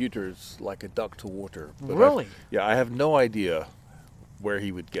to computers like a duck to water. But really? I have no idea where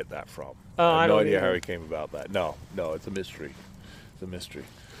he would get that from. I have no idea how he came about that. No, it's a mystery. It's a mystery.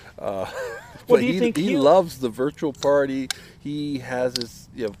 What do you think? He loves the virtual party. He has his.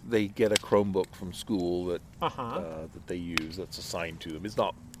 They get a Chromebook from school that that they use. That's assigned to them. It's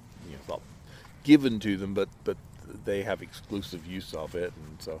not, it's not given to them, but they have exclusive use of it.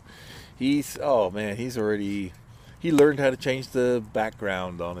 And so he's already. He learned how to change the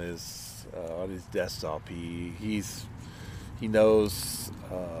background on his desktop. He knows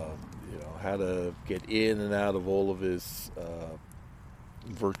how to get in and out of all of his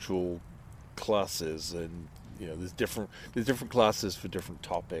virtual classes, and there's different classes for different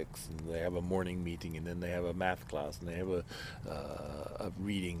topics, and they have a morning meeting, and then they have a math class, and they have a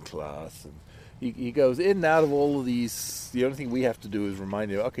reading class, and he goes in and out of all of these. The only thing we have to do is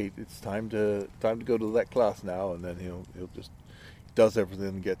remind him, okay, it's time to go to that class now, and then he'll just does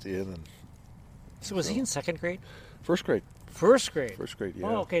everything, gets in. And so was he in second grade? First grade. First grade. First grade. Yeah.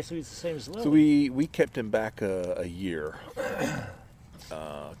 Oh, okay. So he's the same as Lily. So we kept him back a year.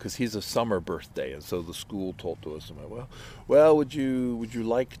 Because he's a summer birthday, and so the school told to us, well, would you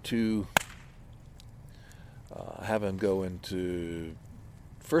like to have him go into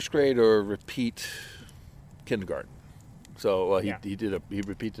first grade or repeat kindergarten? So he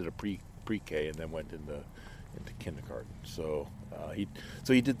repeated a pre-K and then went into kindergarten. So he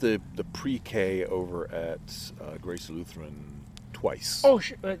did the pre-K over at Grace Lutheran twice. Oh,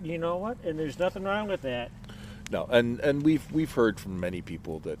 you know what? And there's nothing wrong with that. No, and we've heard from many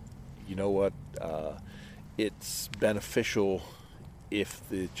people that, it's beneficial if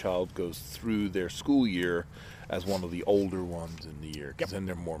the child goes through their school year as one of the older ones in the year, because then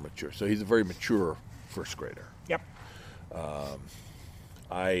they're more mature. So he's a very mature first grader. Yep.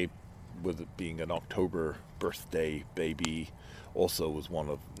 I, with it being an October birthday baby, also was one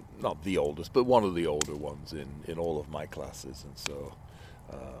of, not the oldest, but one of the older ones in all of my classes, and so.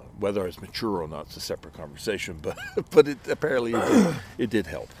 Whether it's mature or not, it's a separate conversation, but it apparently it did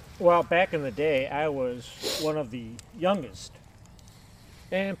help. Well, back in the day, I was one of the youngest,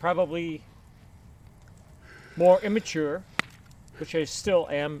 and probably more immature, which I still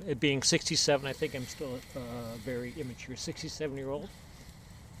am. It being 67, I think I'm still a very immature 67-year-old.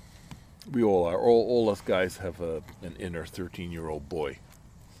 We all are. All us guys have an inner 13-year-old boy.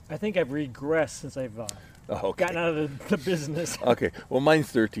 I think I've regressed since I've gotten out of the business. Okay. Well, mine's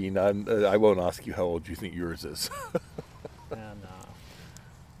 13. I won't ask you how old you think yours is.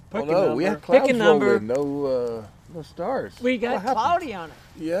 No. We had clouds rolling. No stars. We got cloudy on it.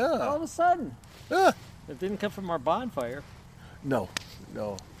 Yeah. All of a sudden. It didn't come from our bonfire. No.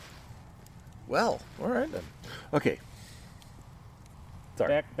 Well, all right then. Okay.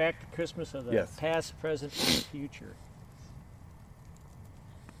 Sorry. Back to Christmas of the Yes. past, present, and future.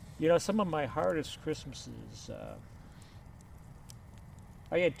 You know, some of my hardest Christmases,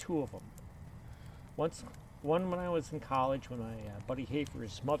 I had two of them. One when I was in college, when my buddy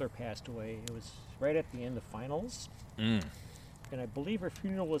Hafer's mother passed away. It was right at the end of finals. Mm. And I believe her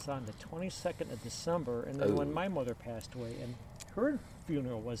funeral was on the 22nd of December. And then when my mother passed away, and her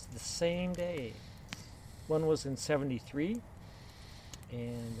funeral was the same day. One was in 73,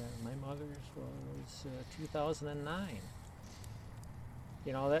 and my mother's was 2009.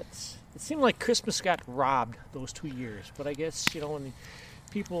 You know, it seemed like Christmas got robbed those 2 years. But I guess, you know, when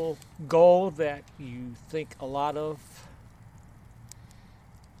people go that you think a lot of,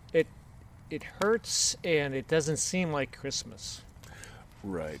 it hurts and it doesn't seem like Christmas.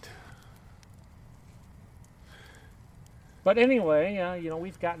 Right. But anyway, you know,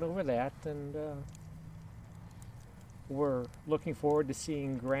 we've gotten over that, and we're looking forward to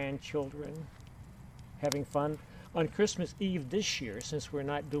seeing grandchildren having fun. On Christmas Eve this year, since we're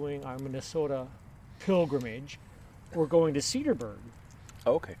not doing our Minnesota pilgrimage, we're going to Cedarburg.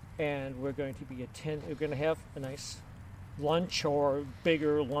 Okay. And we're going to we're going to have a nice lunch or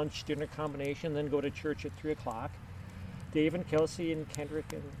bigger lunch dinner combination, then go to church at 3 o'clock. Dave and Kelsey and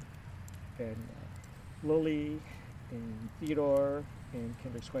Kendrick and Lily and Theodore and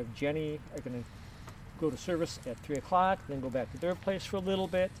Kendrick's wife Jenny are going to go to service at 3 o'clock, then go back to their place for a little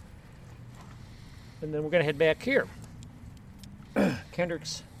bit, and then we're going to head back here.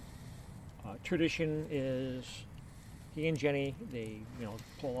 Kendrick's tradition is he and Jenny, they, you know,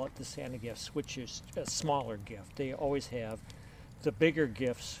 pull out the Santa gifts, which is a smaller gift. They always have the bigger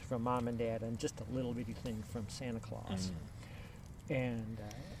gifts from Mom and Dad and just a little bitty thing from Santa Claus. And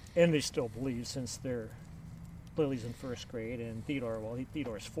they still believe, since Lily's in first grade and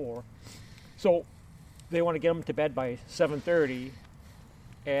Theodore's 4. So they want to get them to bed by 7:30,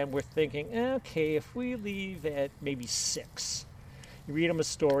 and we're thinking, okay, if we leave at maybe 6, you read them a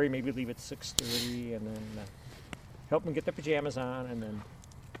story, maybe leave at 6:30, and then help them get their pajamas on, and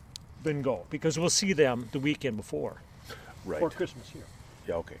then go, because we'll see them the weekend before Christmas here.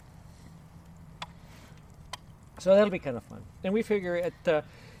 Yeah. Okay. So that'll be kind of fun. And we figure at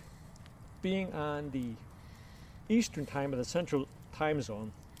being on the Eastern time of the Central time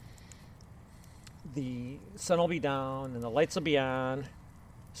zone, the sun will be down and the lights will be on.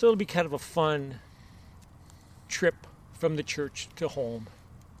 So it'll be kind of a fun trip from the church to home.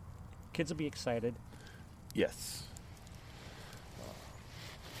 Kids will be excited. Yes.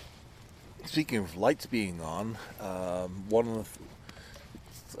 Speaking of lights being on, one of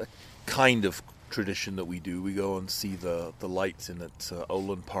a kind of tradition that we do, we go and see the lights in at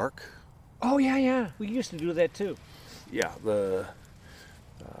Olin Park. Oh yeah, we used to do that too. Yeah, the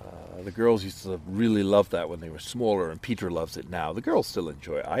girls used to really love that when they were smaller, and Peter loves it now. The girls still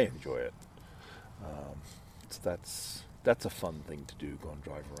enjoy it. I enjoy it. That's a fun thing to do. Go and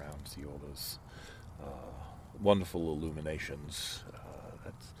drive around, see all those wonderful illuminations.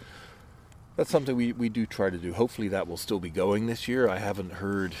 That's something we do try to do. Hopefully that will still be going this year. I haven't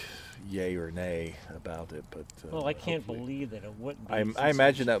heard yay or nay about it, but well, I can't believe that it wouldn't be. I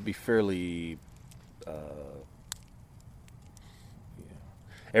imagine that would be fairly.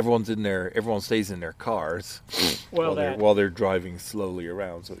 Everyone stays in their cars while they're driving slowly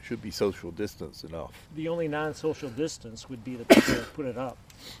around, so it should be social distance enough. The only non-social distance would be the people that put it up.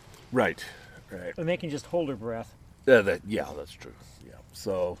 Right. And they can just hold their breath. That's true. Yeah.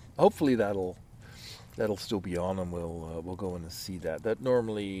 So hopefully that'll still be on, and we'll go in and see that. That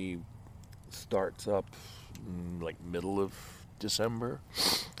normally starts up like middle of December,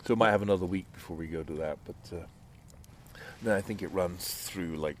 so we might have another week before we go to that. But then I think it runs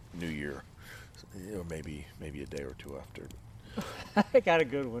through like New Year, maybe a day or two after. I got a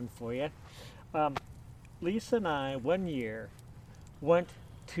good one for you. Lisa and I one year went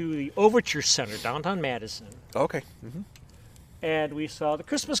to the Overture Center downtown Madison. Okay. Mm-hmm. And we saw the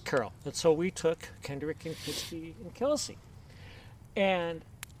Christmas Carol. And so we took Kendrick and Christy and Kelsey. And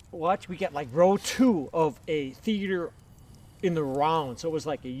we got like row 2 of a theater in the round. So it was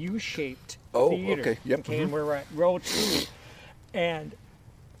like a U-shaped theater. Okay. Yep. Okay, and we're at row 2. And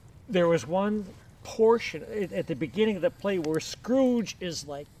there was one portion at the beginning of the play where Scrooge is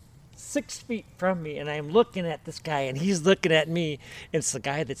like 6 feet from me, and I'm looking at this guy, and he's looking at me. And it's the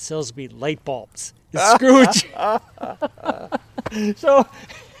guy that sells me light bulbs. It's Scrooge. So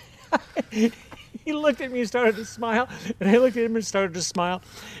he looked at me and started to smile, and I looked at him and started to smile.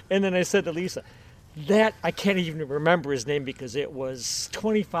 And then I said to Lisa, That, I can't even remember his name because it was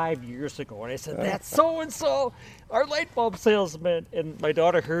 25 years ago. And I said, that's so-and-so, our light bulb salesman. And my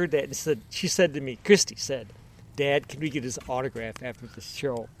daughter heard that and she said to me, Christy said, Dad, can we get his autograph after the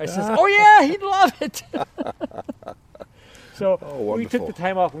show? I said, oh yeah, he'd love it. So we took the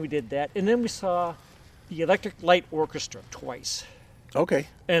time off and we did that. And then we saw the Electric Light Orchestra twice. Okay.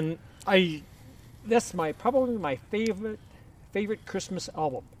 And that's probably my favorite Christmas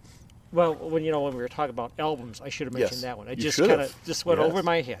album. Well, when we were talking about albums, I should have mentioned that one. I just kind of went over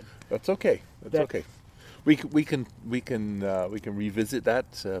my head. That's okay. That's okay. We can revisit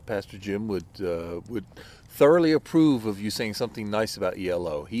that. Pastor Jim would thoroughly approve of you saying something nice about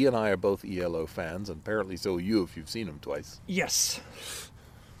ELO. He and I are both ELO fans, and apparently so are you if you've seen him twice. Yes.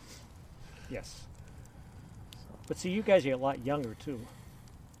 But see, you guys are a lot younger too.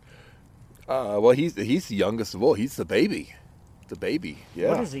 Well, he's the youngest of all. He's the baby. The baby, yeah.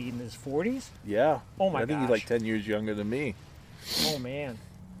 What is he, in his 40s? Yeah. Oh my gosh. I think he's like 10 years younger than me. Oh man.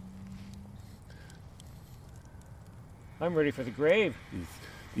 I'm ready for the grave.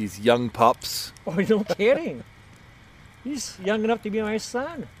 These young pups. Oh, no kidding. He's young enough to be my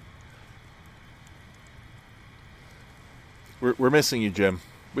son. We're missing you, Jim.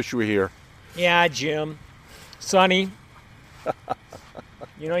 Wish you were here. Yeah, Jim. Sonny.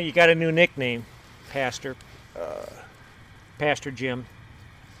 You got a new nickname, Pastor. Pastor Jim.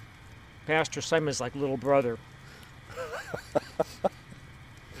 Pastor Simon's like little brother.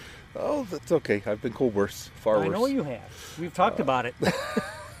 Oh, that's okay. I've been called worse. Far worse. I know you have. We've talked about it.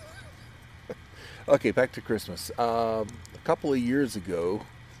 Okay, back to Christmas. A couple of years ago,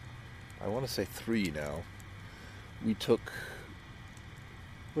 I want to say 3 now, we took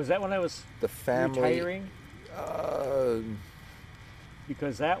Was that when I was the family retiring?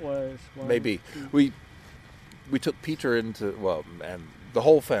 Because that was maybe we took Peter and the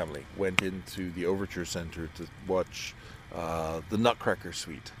whole family went into the Overture Center to watch the Nutcracker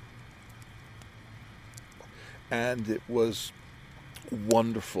Suite. And it was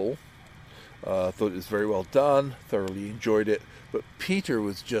wonderful. Thought it was very well done, thoroughly enjoyed it. But Peter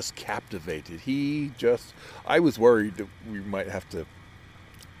was just captivated. I was worried that we might have to,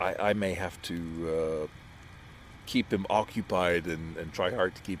 I may have to keep him occupied and try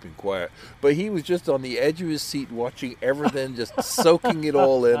hard to keep him quiet. But he was just on the edge of his seat watching everything, just soaking it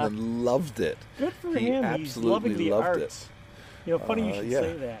all in and loved it. Good for he him. Absolutely He's loving the loved arts. Funny you should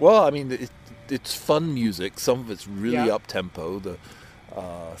say that. Well, I mean, it's fun music. Some of it's really Yeah. up tempo.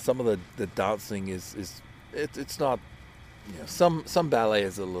 Some of the dancing it's not. Some ballet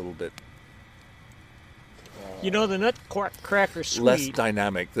is a little bit. The Nutcracker Suite. Less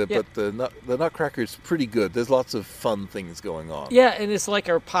dynamic, but the Nutcracker is pretty good. There's lots of fun things going on. Yeah, and it's like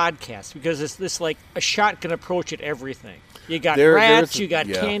our podcast because it's this like a shotgun approach at everything. You got There rats, is you got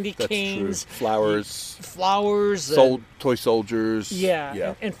yeah, candy that's canes, true. flowers, Toy soldiers.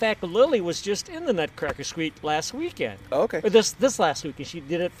 Yeah. In fact, Lily was just in the Nutcracker Suite last weekend. Oh, okay. Or this last weekend. She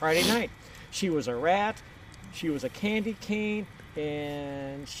did it Friday night. She was a rat, she was a candy cane,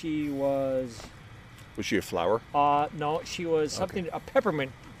 and she was... Was she a flower? No, she was something, a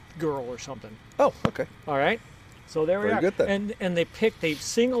peppermint girl or something. Oh, okay. All right. So there we Very are. good then. And they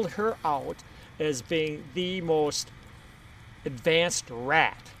singled her out as being the most advanced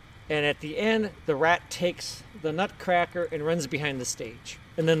rat. And at the end, the rat takes the Nutcracker and runs behind the stage.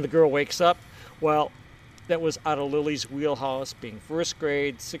 And then the girl wakes up. Well, that was out of Lily's wheelhouse, being first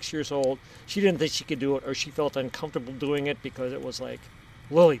grade, 6 years old. She didn't think she could do it, or she felt uncomfortable doing it because it was like,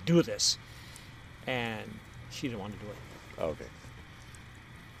 Lily, do this. And she didn't want to do it. Okay.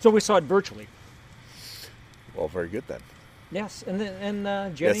 So we saw it virtually. Well, very good then. Yes, and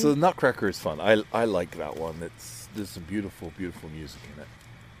Jenny. Yeah, so the Nutcracker is fun. I like that one. There's some beautiful, beautiful music in it.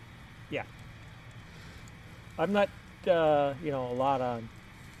 Yeah. I'm not, a lot of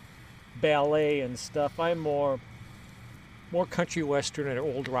ballet and stuff. I'm more country western and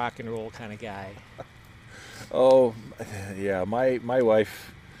old rock and roll kind of guy. Oh, yeah. My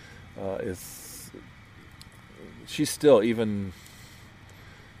wife she's still, even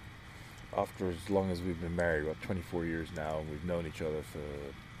after as long as we've been married, about 24 years now, and we've known each other for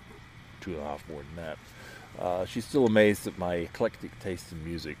 2.5 more than that. She's still amazed at my eclectic taste in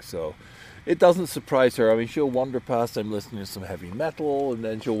music, so it doesn't surprise her. I mean, she'll wander past, I'm listening to some heavy metal, and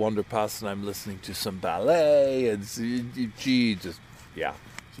then she'll wander past and I'm listening to some ballet, and she just, yeah.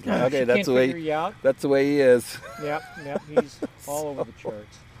 She's like, okay, that's the way he is. Yep, he's all over the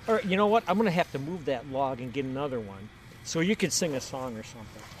charts. All right, you know what? I'm going to have to move that log and get another one, so you could sing a song or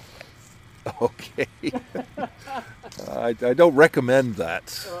something. Okay. I don't recommend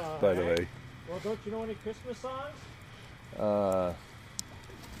that, by the way. Well, don't you know any Christmas songs?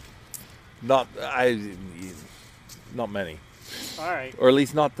 Not many, All right. or at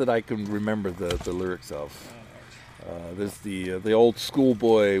least not that I can remember the lyrics of. There's the old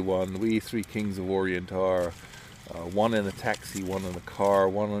schoolboy one, "We Three Kings of Orient are." One in a taxi, one in a car,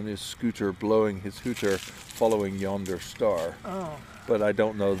 one on his scooter, blowing his hooter, following yonder star. Oh, But I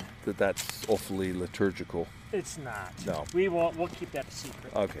don't know that that's awfully liturgical. it's not. No. We won't. We'll keep that a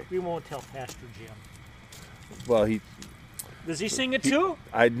secret. Okay. We won't tell Pastor Jim. Well, he Does he sing it too?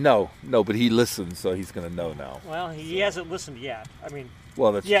 no, but he listens, so he's going to know now. Well, he hasn't listened yet. I mean,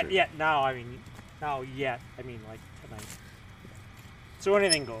 Well, that's true. yet. Now, I mean, yet. I mean, like tonight. So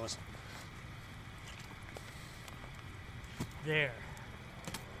anything goes. There.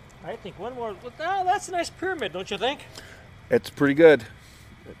 I think one more. Oh, that's a nice pyramid, don't you think? It's pretty good.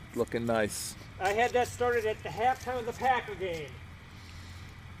 It's looking nice. I had that started at the halftime of the Packer game.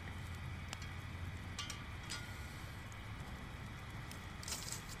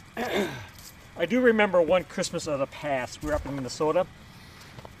 I do remember one Christmas of the past. We were up in Minnesota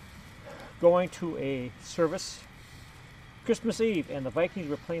going to a service Christmas Eve, and the Vikings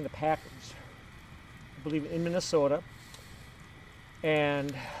were playing the Packers, I believe in Minnesota.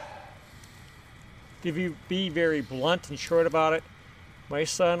 And to be very blunt and short about it, my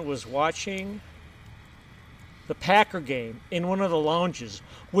son was watching the Packer game in one of the lounges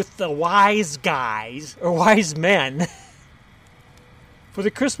with the wise guys, or wise men, for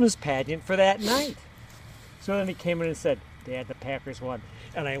the Christmas pageant for that night. So then he came in and said, "Dad, the Packers won."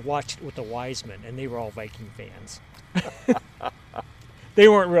 And I watched it with the wise men, and they were all Viking fans. They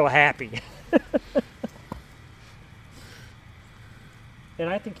weren't real happy. And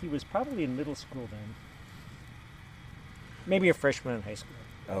I think he was probably in middle school then. Maybe a freshman in high school.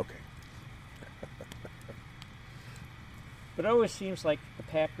 Okay. But it always seems like the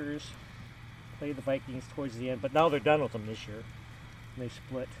Packers play the Vikings towards the end, but now they're done with them this year. And they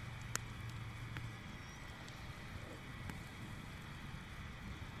split.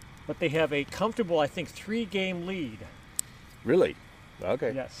 But they have a comfortable, I think, 3-game lead. Really?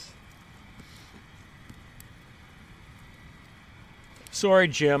 Okay. Yes. Sorry,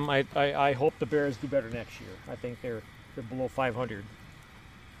 Jim. I hope the Bears do better next year. I think they're below 500.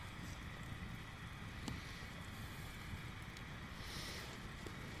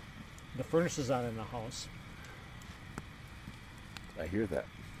 The furnace is on in the house. I hear that.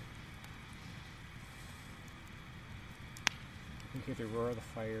 You hear the roar of the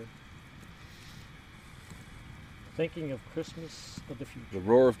fire. Thinking of Christmas of the future. The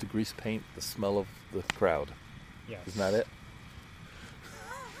roar of the grease paint, the smell of the crowd. Yes. Isn't that it?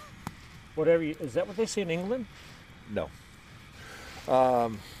 Whatever. Is that what they say in England? No.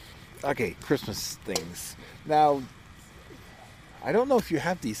 Okay, Christmas things. Now, I don't know if you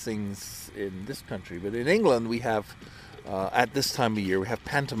have these things in this country, but in England we have, at this time of year, we have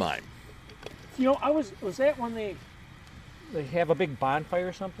pantomime. You know, was that when they have a big bonfire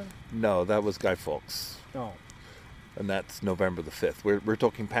or something? No, that was Guy Fawkes. No. And that's November the 5th. We're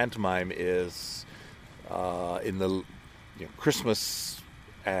talking pantomime is in the Christmas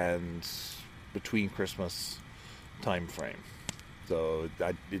and between Christmas time frame. So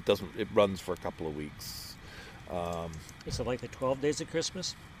it runs for a couple of weeks. Is it like the 12 days of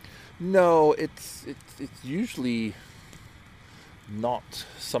Christmas? No, it's usually not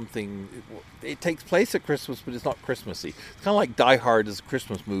something. It takes place at Christmas, but it's not Christmassy. It's kind of like Die Hard is a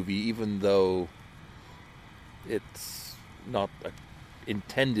Christmas movie, even though it's not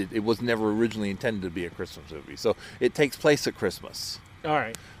intended. It was never originally intended to be a Christmas movie. So it takes place at Christmas. All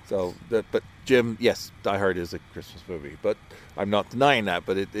right. So, but Jim, yes, Die Hard is a Christmas movie, but I'm not denying that.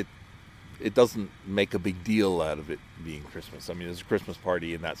 But it doesn't make a big deal out of it being Christmas. I mean, it's a Christmas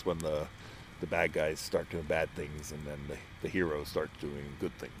party, and that's when the bad guys start doing bad things, and then the hero starts doing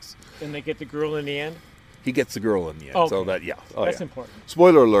good things. And they get the girl in the end? He gets the girl in the end. Okay. So that, yeah. Oh, That's yeah. important.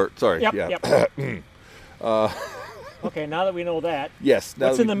 Spoiler alert. Sorry. Yep, yeah. yep. Okay, now that we know that. Yes.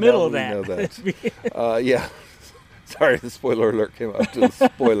 What's in the middle of that? Know that. Yeah. Sorry, the spoiler alert came up to the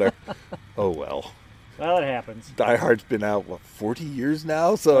spoiler. Oh, well. Well, it happens. Die Hard's been out, 40 years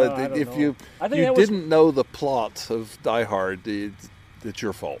now? So I don't if know. you didn't know the plot of Die Hard, it's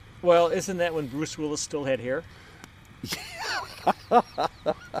your fault. Well, isn't that when Bruce Willis still had hair?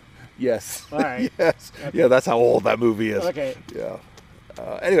 Yes. All right. Yes. Okay. Yeah, that's how old that movie is. Okay. Yeah.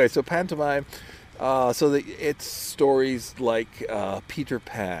 Anyway, so pantomime. It's stories like Peter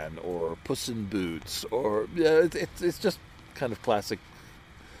Pan or Puss in Boots, or it's just kind of classic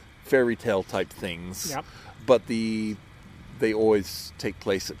fairy tale type things. Yep. But they always take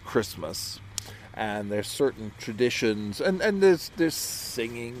place at Christmas, and there's certain traditions, and there's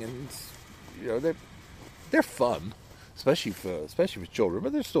singing, and they're fun. especially for children.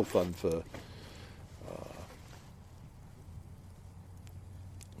 But they're still fun for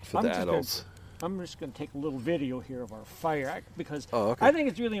the adults. I'm just going to take a little video here of our fire because Okay. I think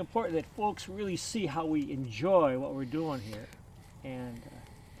it's really important that folks really see how we enjoy what we're doing here, and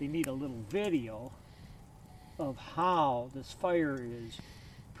they need a little video of how this fire is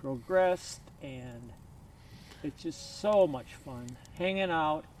progressed, and it's just so much fun hanging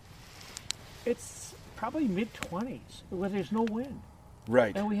out. It's probably mid-20s where there's no wind,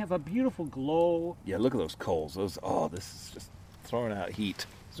 Right. and we have a beautiful glow. Yeah, look at those coals. This is just throwing out heat.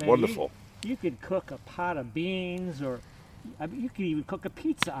 It's Man, wonderful. You could cook a pot of beans, or you could even cook a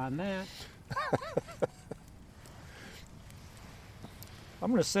pizza on that. I'm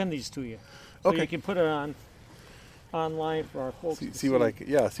going to send these to you, so Okay. you can put it online for our folks. See what I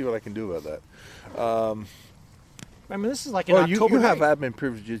can do about that. I mean, this is like an Well, October you have night. admin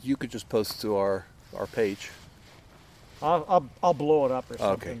privileges. You could just post to our page. I'll blow it up or Okay,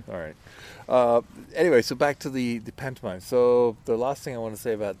 something. all right. Anyway, so back to the pantomime. So the last thing I want to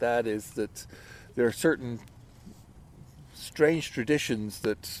say about that is that there are certain strange traditions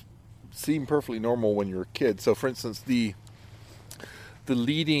that seem perfectly normal when you're a kid. So, for instance, the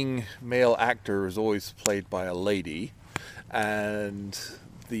leading male actor is always played by a lady, and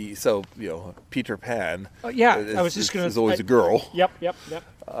Peter Pan. Oh, yeah, is, I was just going to. is always a girl. Yep.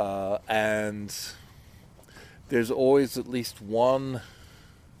 And there's always at least one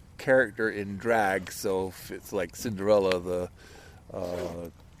character in drag. So if it's like Cinderella,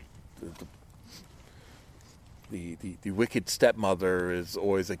 the wicked stepmother is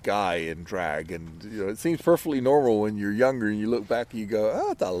always a guy in drag, and it seems perfectly normal when you're younger and you look back and you go,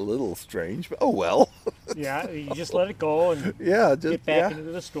 "Oh, it's a little strange, but oh well." Yeah, you just let it go and Yeah, get back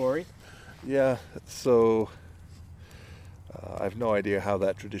into the story. Yeah, so I have no idea how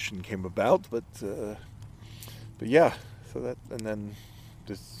that tradition came about, but yeah, so that, and then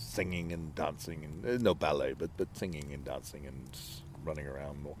just singing and dancing, and no ballet, but singing and dancing and running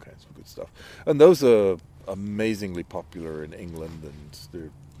around and all kinds of good stuff. And those are amazingly popular in England, and they're,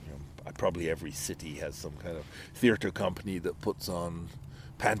 probably every city has some kind of theatre company that puts on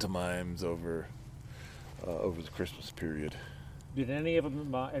pantomimes over the Christmas period. Did any of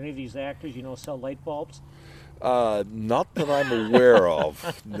them, any of these actors, sell light bulbs? Not that I'm aware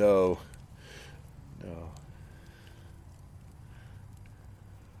of. No.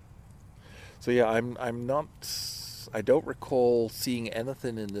 So yeah, I'm not. I don't recall seeing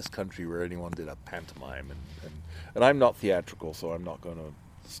anything in this country where anyone did a pantomime, and I'm not theatrical, so I'm not going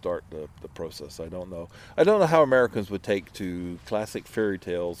to start the process. I don't know how Americans would take to classic fairy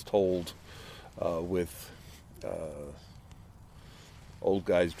tales told with old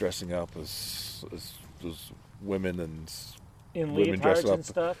guys dressing up as women and In women dressing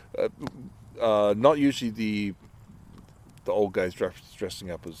leotards up. and stuff? Not usually the old guys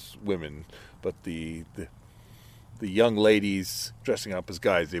dressing up as women, but the young ladies dressing up as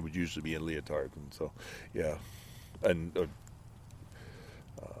guys. They would usually be in leotards, and so yeah, and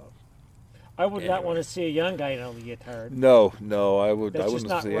I would not anyway. want to see a young guy in a leotard. no, I That's just wouldn't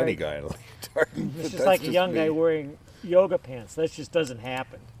not see right. any guy in a leotard. It's just That's like a young me. guy wearing yoga pants. That just doesn't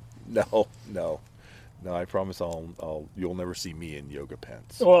happen. No. I promise you'll never see me in yoga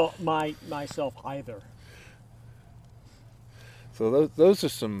pants. Well, myself either. So those are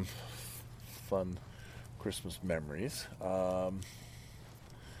some fun Christmas memories. Now,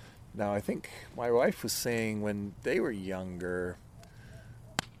 I think my wife was saying when they were younger,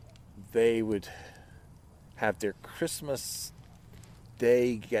 they would have their Christmas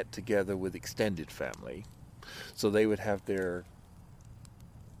Day get together with extended family. So they would have their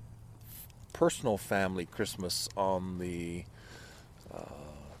personal family Christmas on the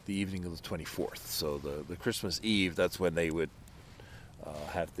evening of the 24th. So the Christmas Eve, that's when they would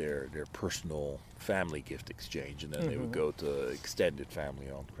have their personal family gift exchange, and then they would go to extended family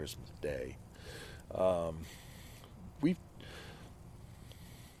on Christmas Day.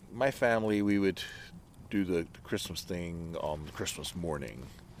 My family, we would do the Christmas thing on Christmas morning.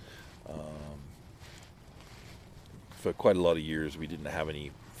 For quite a lot of years, we didn't have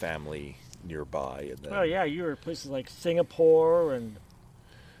any family nearby, and then, Well, yeah, you were at places like Singapore and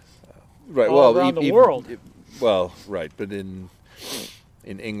right, all around the world. Right, but in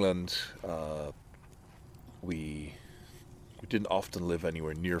England, we didn't often live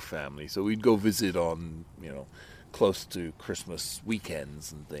anywhere near family, so we'd go visit on close to Christmas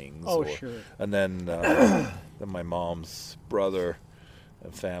weekends and things. Oh, sure. And then then my mom's brother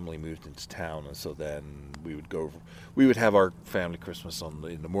and family moved into town, and so then we would go over. We would have our family Christmas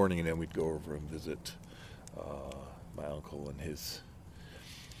in the morning, and then we'd go over and visit my uncle and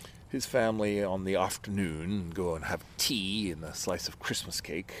his family on the afternoon go and have tea and a slice of Christmas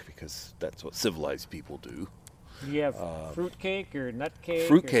cake, because that's what civilized people do. Do you have fruit cake or nut cake?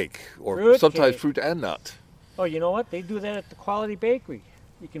 Fruit cake, or Fruit sometimes cake. fruit and nut. Oh, you know what? They do that at the Quality Bakery.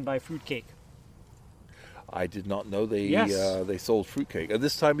 You can buy fruit cake. I did not know they Yes. they sold fruit cake.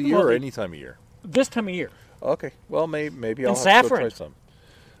 This time of year Well, or they- any time of year? This time of year. Okay, well, maybe I'll And have to go try saffron. some.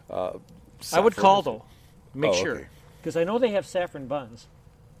 I would Saffron call, is- though. Make Oh, sure. okay. Because I know they have saffron buns.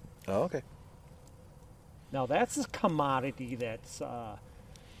 Oh, okay. Now, that's a commodity that's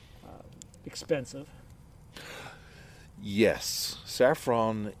expensive. Yes,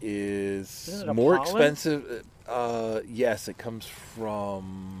 saffron is Isn't it a more pollen? expensive. Yes, it comes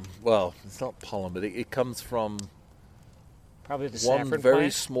from, well, it's not pollen, but it comes from Probably the one saffron very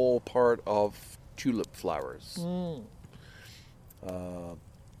plant. small part of tulip flowers. Mm.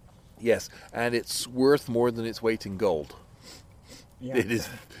 Yes, and it's worth more than its weight in gold. Yeah. It is.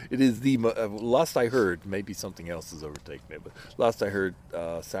 It is the last I heard. Maybe something else has overtaken it, but last I heard,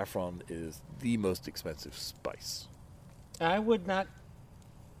 saffron is the most expensive spice. I would not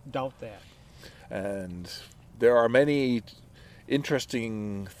doubt that. And there are many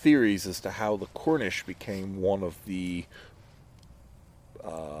interesting theories as to how the Cornish became one of the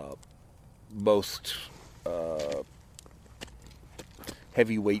most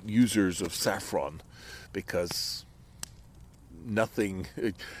heavyweight users of saffron, because nothing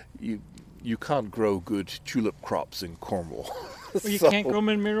you can't grow good tulip crops in Cornwall. Well, you So can't grow them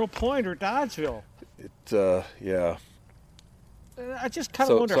in Mineral Point or Dodgeville. yeah. I just kind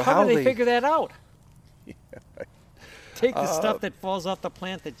of So- wonder, so how how do they they- figure that out? Take the stuff that falls off the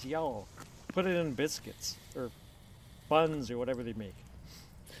plant that's yellow, put it in biscuits or buns or whatever they make.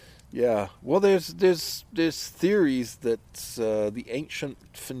 Yeah, well, there's theories that the ancient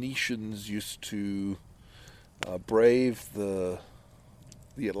Phoenicians used to brave the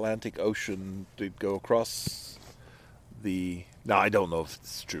Atlantic Ocean to go across the. Now, I don't know if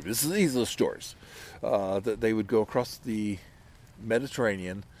it's true. These are the stories that they would go across the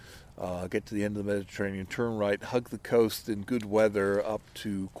Mediterranean, get to the end of the Mediterranean, turn right, hug the coast in good weather up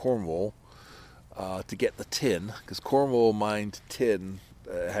to Cornwall to get the tin, because Cornwall mined tin.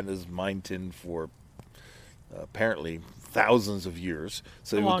 Had his mine tin for apparently thousands of years.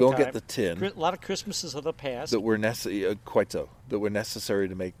 So they A would long go time. get the tin A lot of Christmases of the past. that were quite so, that were necessary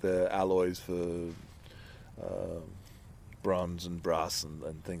to make the alloys for bronze and brass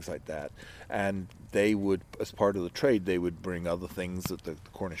and things like that. And they would, as part of the trade, they would bring other things that the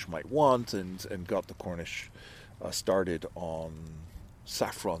Cornish might want, and got the Cornish started on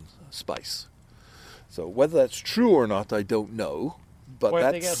saffron spice. So whether that's true or not, I don't know. But Boy, if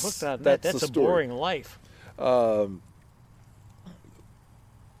that's, they got hooked on that, that's that's the a story. boring life.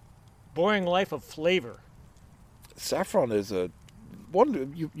 Boring life of flavor. Saffron is a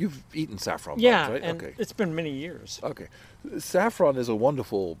one. You've eaten saffron, Yeah, buns, right? and Okay. it's been many years. Okay, saffron is a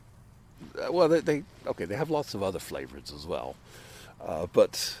wonderful. Well, they have lots of other flavors as well,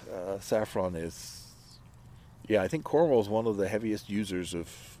 but saffron is. Yeah, I think Cornwall is one of the heaviest users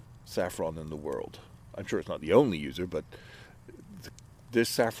of saffron in the world. I'm sure it's not the only user, but there's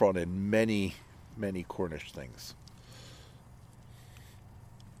saffron in many Cornish things.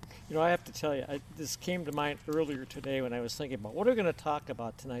 You know, I have to tell you, this came to mind earlier today when I was thinking about what are we going to talk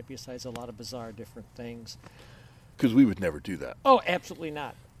about tonight besides a lot of bizarre different things. Because we would never do that. Oh, absolutely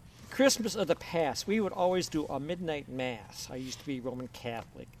not. Christmas of the past, we would always do a midnight mass. I used to be Roman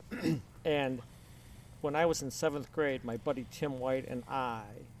Catholic. And when I was in 7th grade, my buddy Tim White and I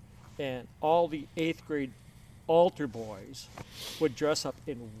and all the 8th grade altar boys would dress up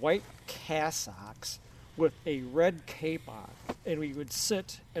in white cassocks with a red cape on. And we would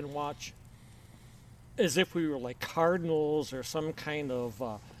sit and watch as if we were like cardinals or some kind of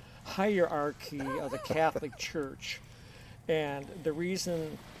hierarchy of the Catholic Church. And the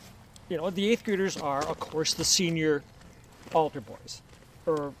reason, the 8th graders are, of course, the senior altar boys,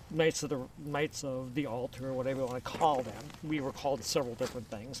 or knights of the altar, or whatever you want to call them. We were called several different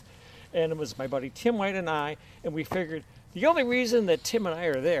things. And it was my buddy Tim White and I, and we figured the only reason that Tim and I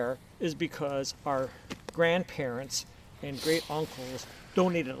are there is because our grandparents and great uncles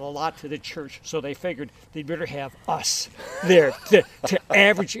donated a lot to the church, so they figured they'd better have us there to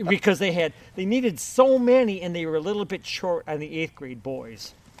average, because they needed so many, and they were a little bit short on the 8th grade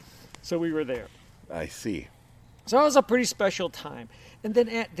boys. So we were there. I see. So it was a pretty special time. And then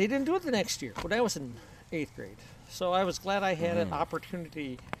they didn't do it the next year, when I was in 8th grade. So I was glad I had an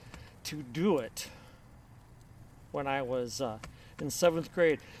opportunity to do it when I was in 7th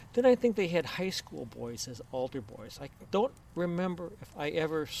grade. Then I think they had high school boys as altar boys. I don't remember if I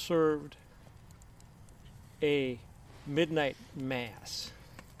ever served a midnight mass.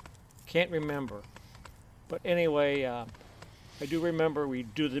 Can't remember. But anyway, I do remember we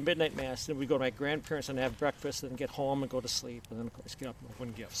do the midnight mass, then we go to my grandparents and have breakfast, and then get home and go to sleep, and then of course get up and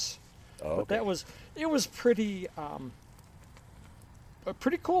open gifts. Oh, But okay. it was pretty a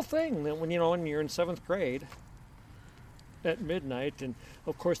pretty cool thing that when you're in 7th grade at midnight, and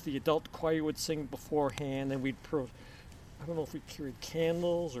of course the adult choir would sing beforehand, and I don't know if we carried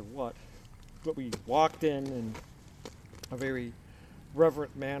candles or what, but we walked in a very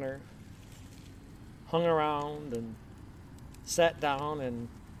reverent manner, hung around and sat down and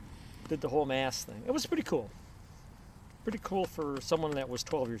did the whole mass thing. It was pretty cool. Pretty cool for someone that was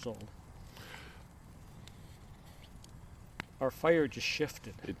 12 years old. Our fire just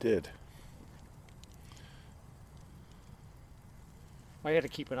shifted. It did. I had to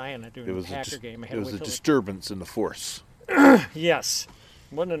keep an eye on it during the Packer game. I had It to was wait a till disturbance in the force. Yes.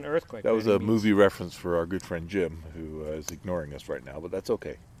 Wasn't an earthquake. That was by a any means. movie reference for our good friend Jim, who is ignoring us right now, but that's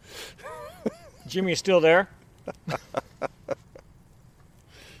okay. Jimmy, you still there?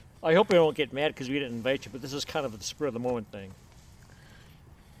 I hope we don't get mad because we didn't invite you, but this is kind of the spur of the moment thing.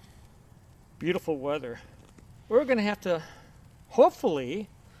 Beautiful weather. We're going to have to, hopefully,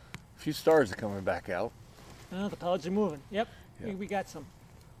 A few stars are coming back out. the clouds are moving. Yep, Yeah. we got some.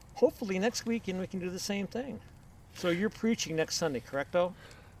 Hopefully next weekend we can do the same thing. So you're preaching next Sunday, correcto?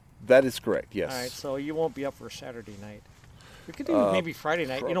 That is correct, yes. All right, so you won't be up for Saturday night. We could do maybe Friday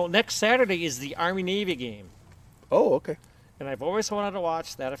night. Next Saturday is the Army-Navy game. Oh, okay. And I've always wanted to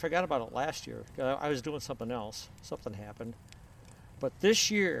watch that. I forgot about it last year. I was doing something else. Something happened. But this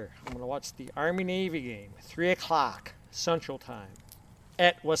year, I'm going to watch the Army-Navy game, 3 o'clock Central Time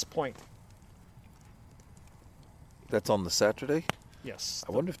at West Point. That's on the Saturday? Yes.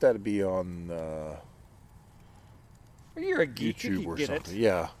 I wonder if that'd be on You're a geek. You YouTube can or get something. it.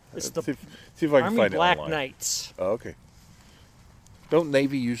 Yeah. It's See the see if I can Army find Black it online. Knights. Oh, okay. Don't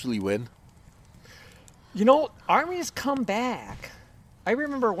Navy usually win? Army's come back. I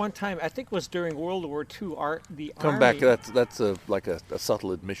remember one time, I think it was during World War II, the Come Army... back. That's like a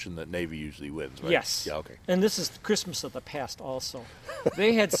subtle admission that Navy usually wins, right? Yes. Yeah, okay. And this is Christmas of the past also.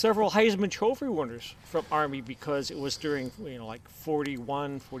 They had several Heisman Trophy winners from Army because it was during, like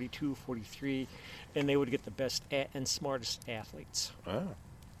 41, 42, 43, and they would get the best and smartest athletes. Ah.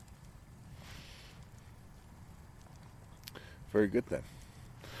 Very good then.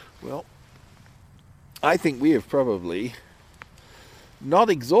 Well, I think we have probably not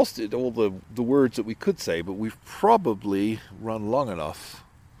exhausted all the words that we could say, but we've probably run long enough.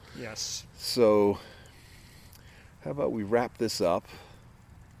 Yes. So, how about we wrap this up?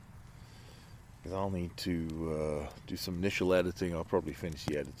 Because I'll need to do some initial editing. I'll probably finish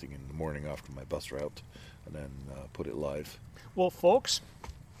the editing in the morning after my bus route, and then put it live. Well, folks,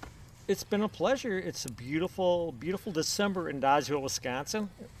 it's been a pleasure. It's a beautiful, beautiful December in Dodgeville, Wisconsin,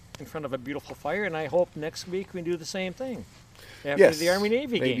 in front of a beautiful fire, and I hope next week we can do the same thing after Yes, the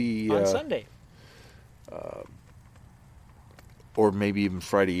Army-Navy maybe, game on Sunday. Or maybe even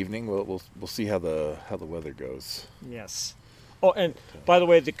Friday evening. We'll see how the weather goes. Yes. Oh, and by the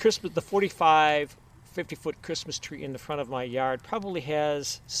way, the 45, 50-foot Christmas tree in the front of my yard probably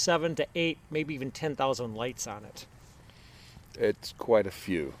has 7 to 8, maybe even 10,000 lights on it. It's quite a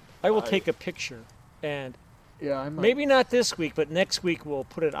few. I will take a picture, and Yeah, I might. maybe not this week, but next week we'll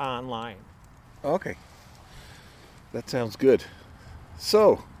put it online. Okay. That sounds good.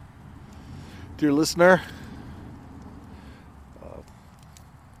 So, dear listener,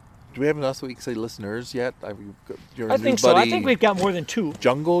 do we have enough we can say listeners yet? Your I new think so. I buddy think we've got more than 2.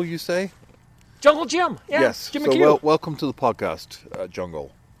 Jungle, you say? Jungle Jim. Yeah, Yes. Jim So McHugh. welcome to the podcast,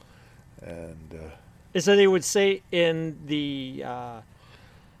 Jungle. And As they would say in the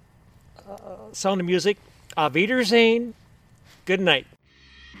Sound of Music, Auf Wiedersehen, good night.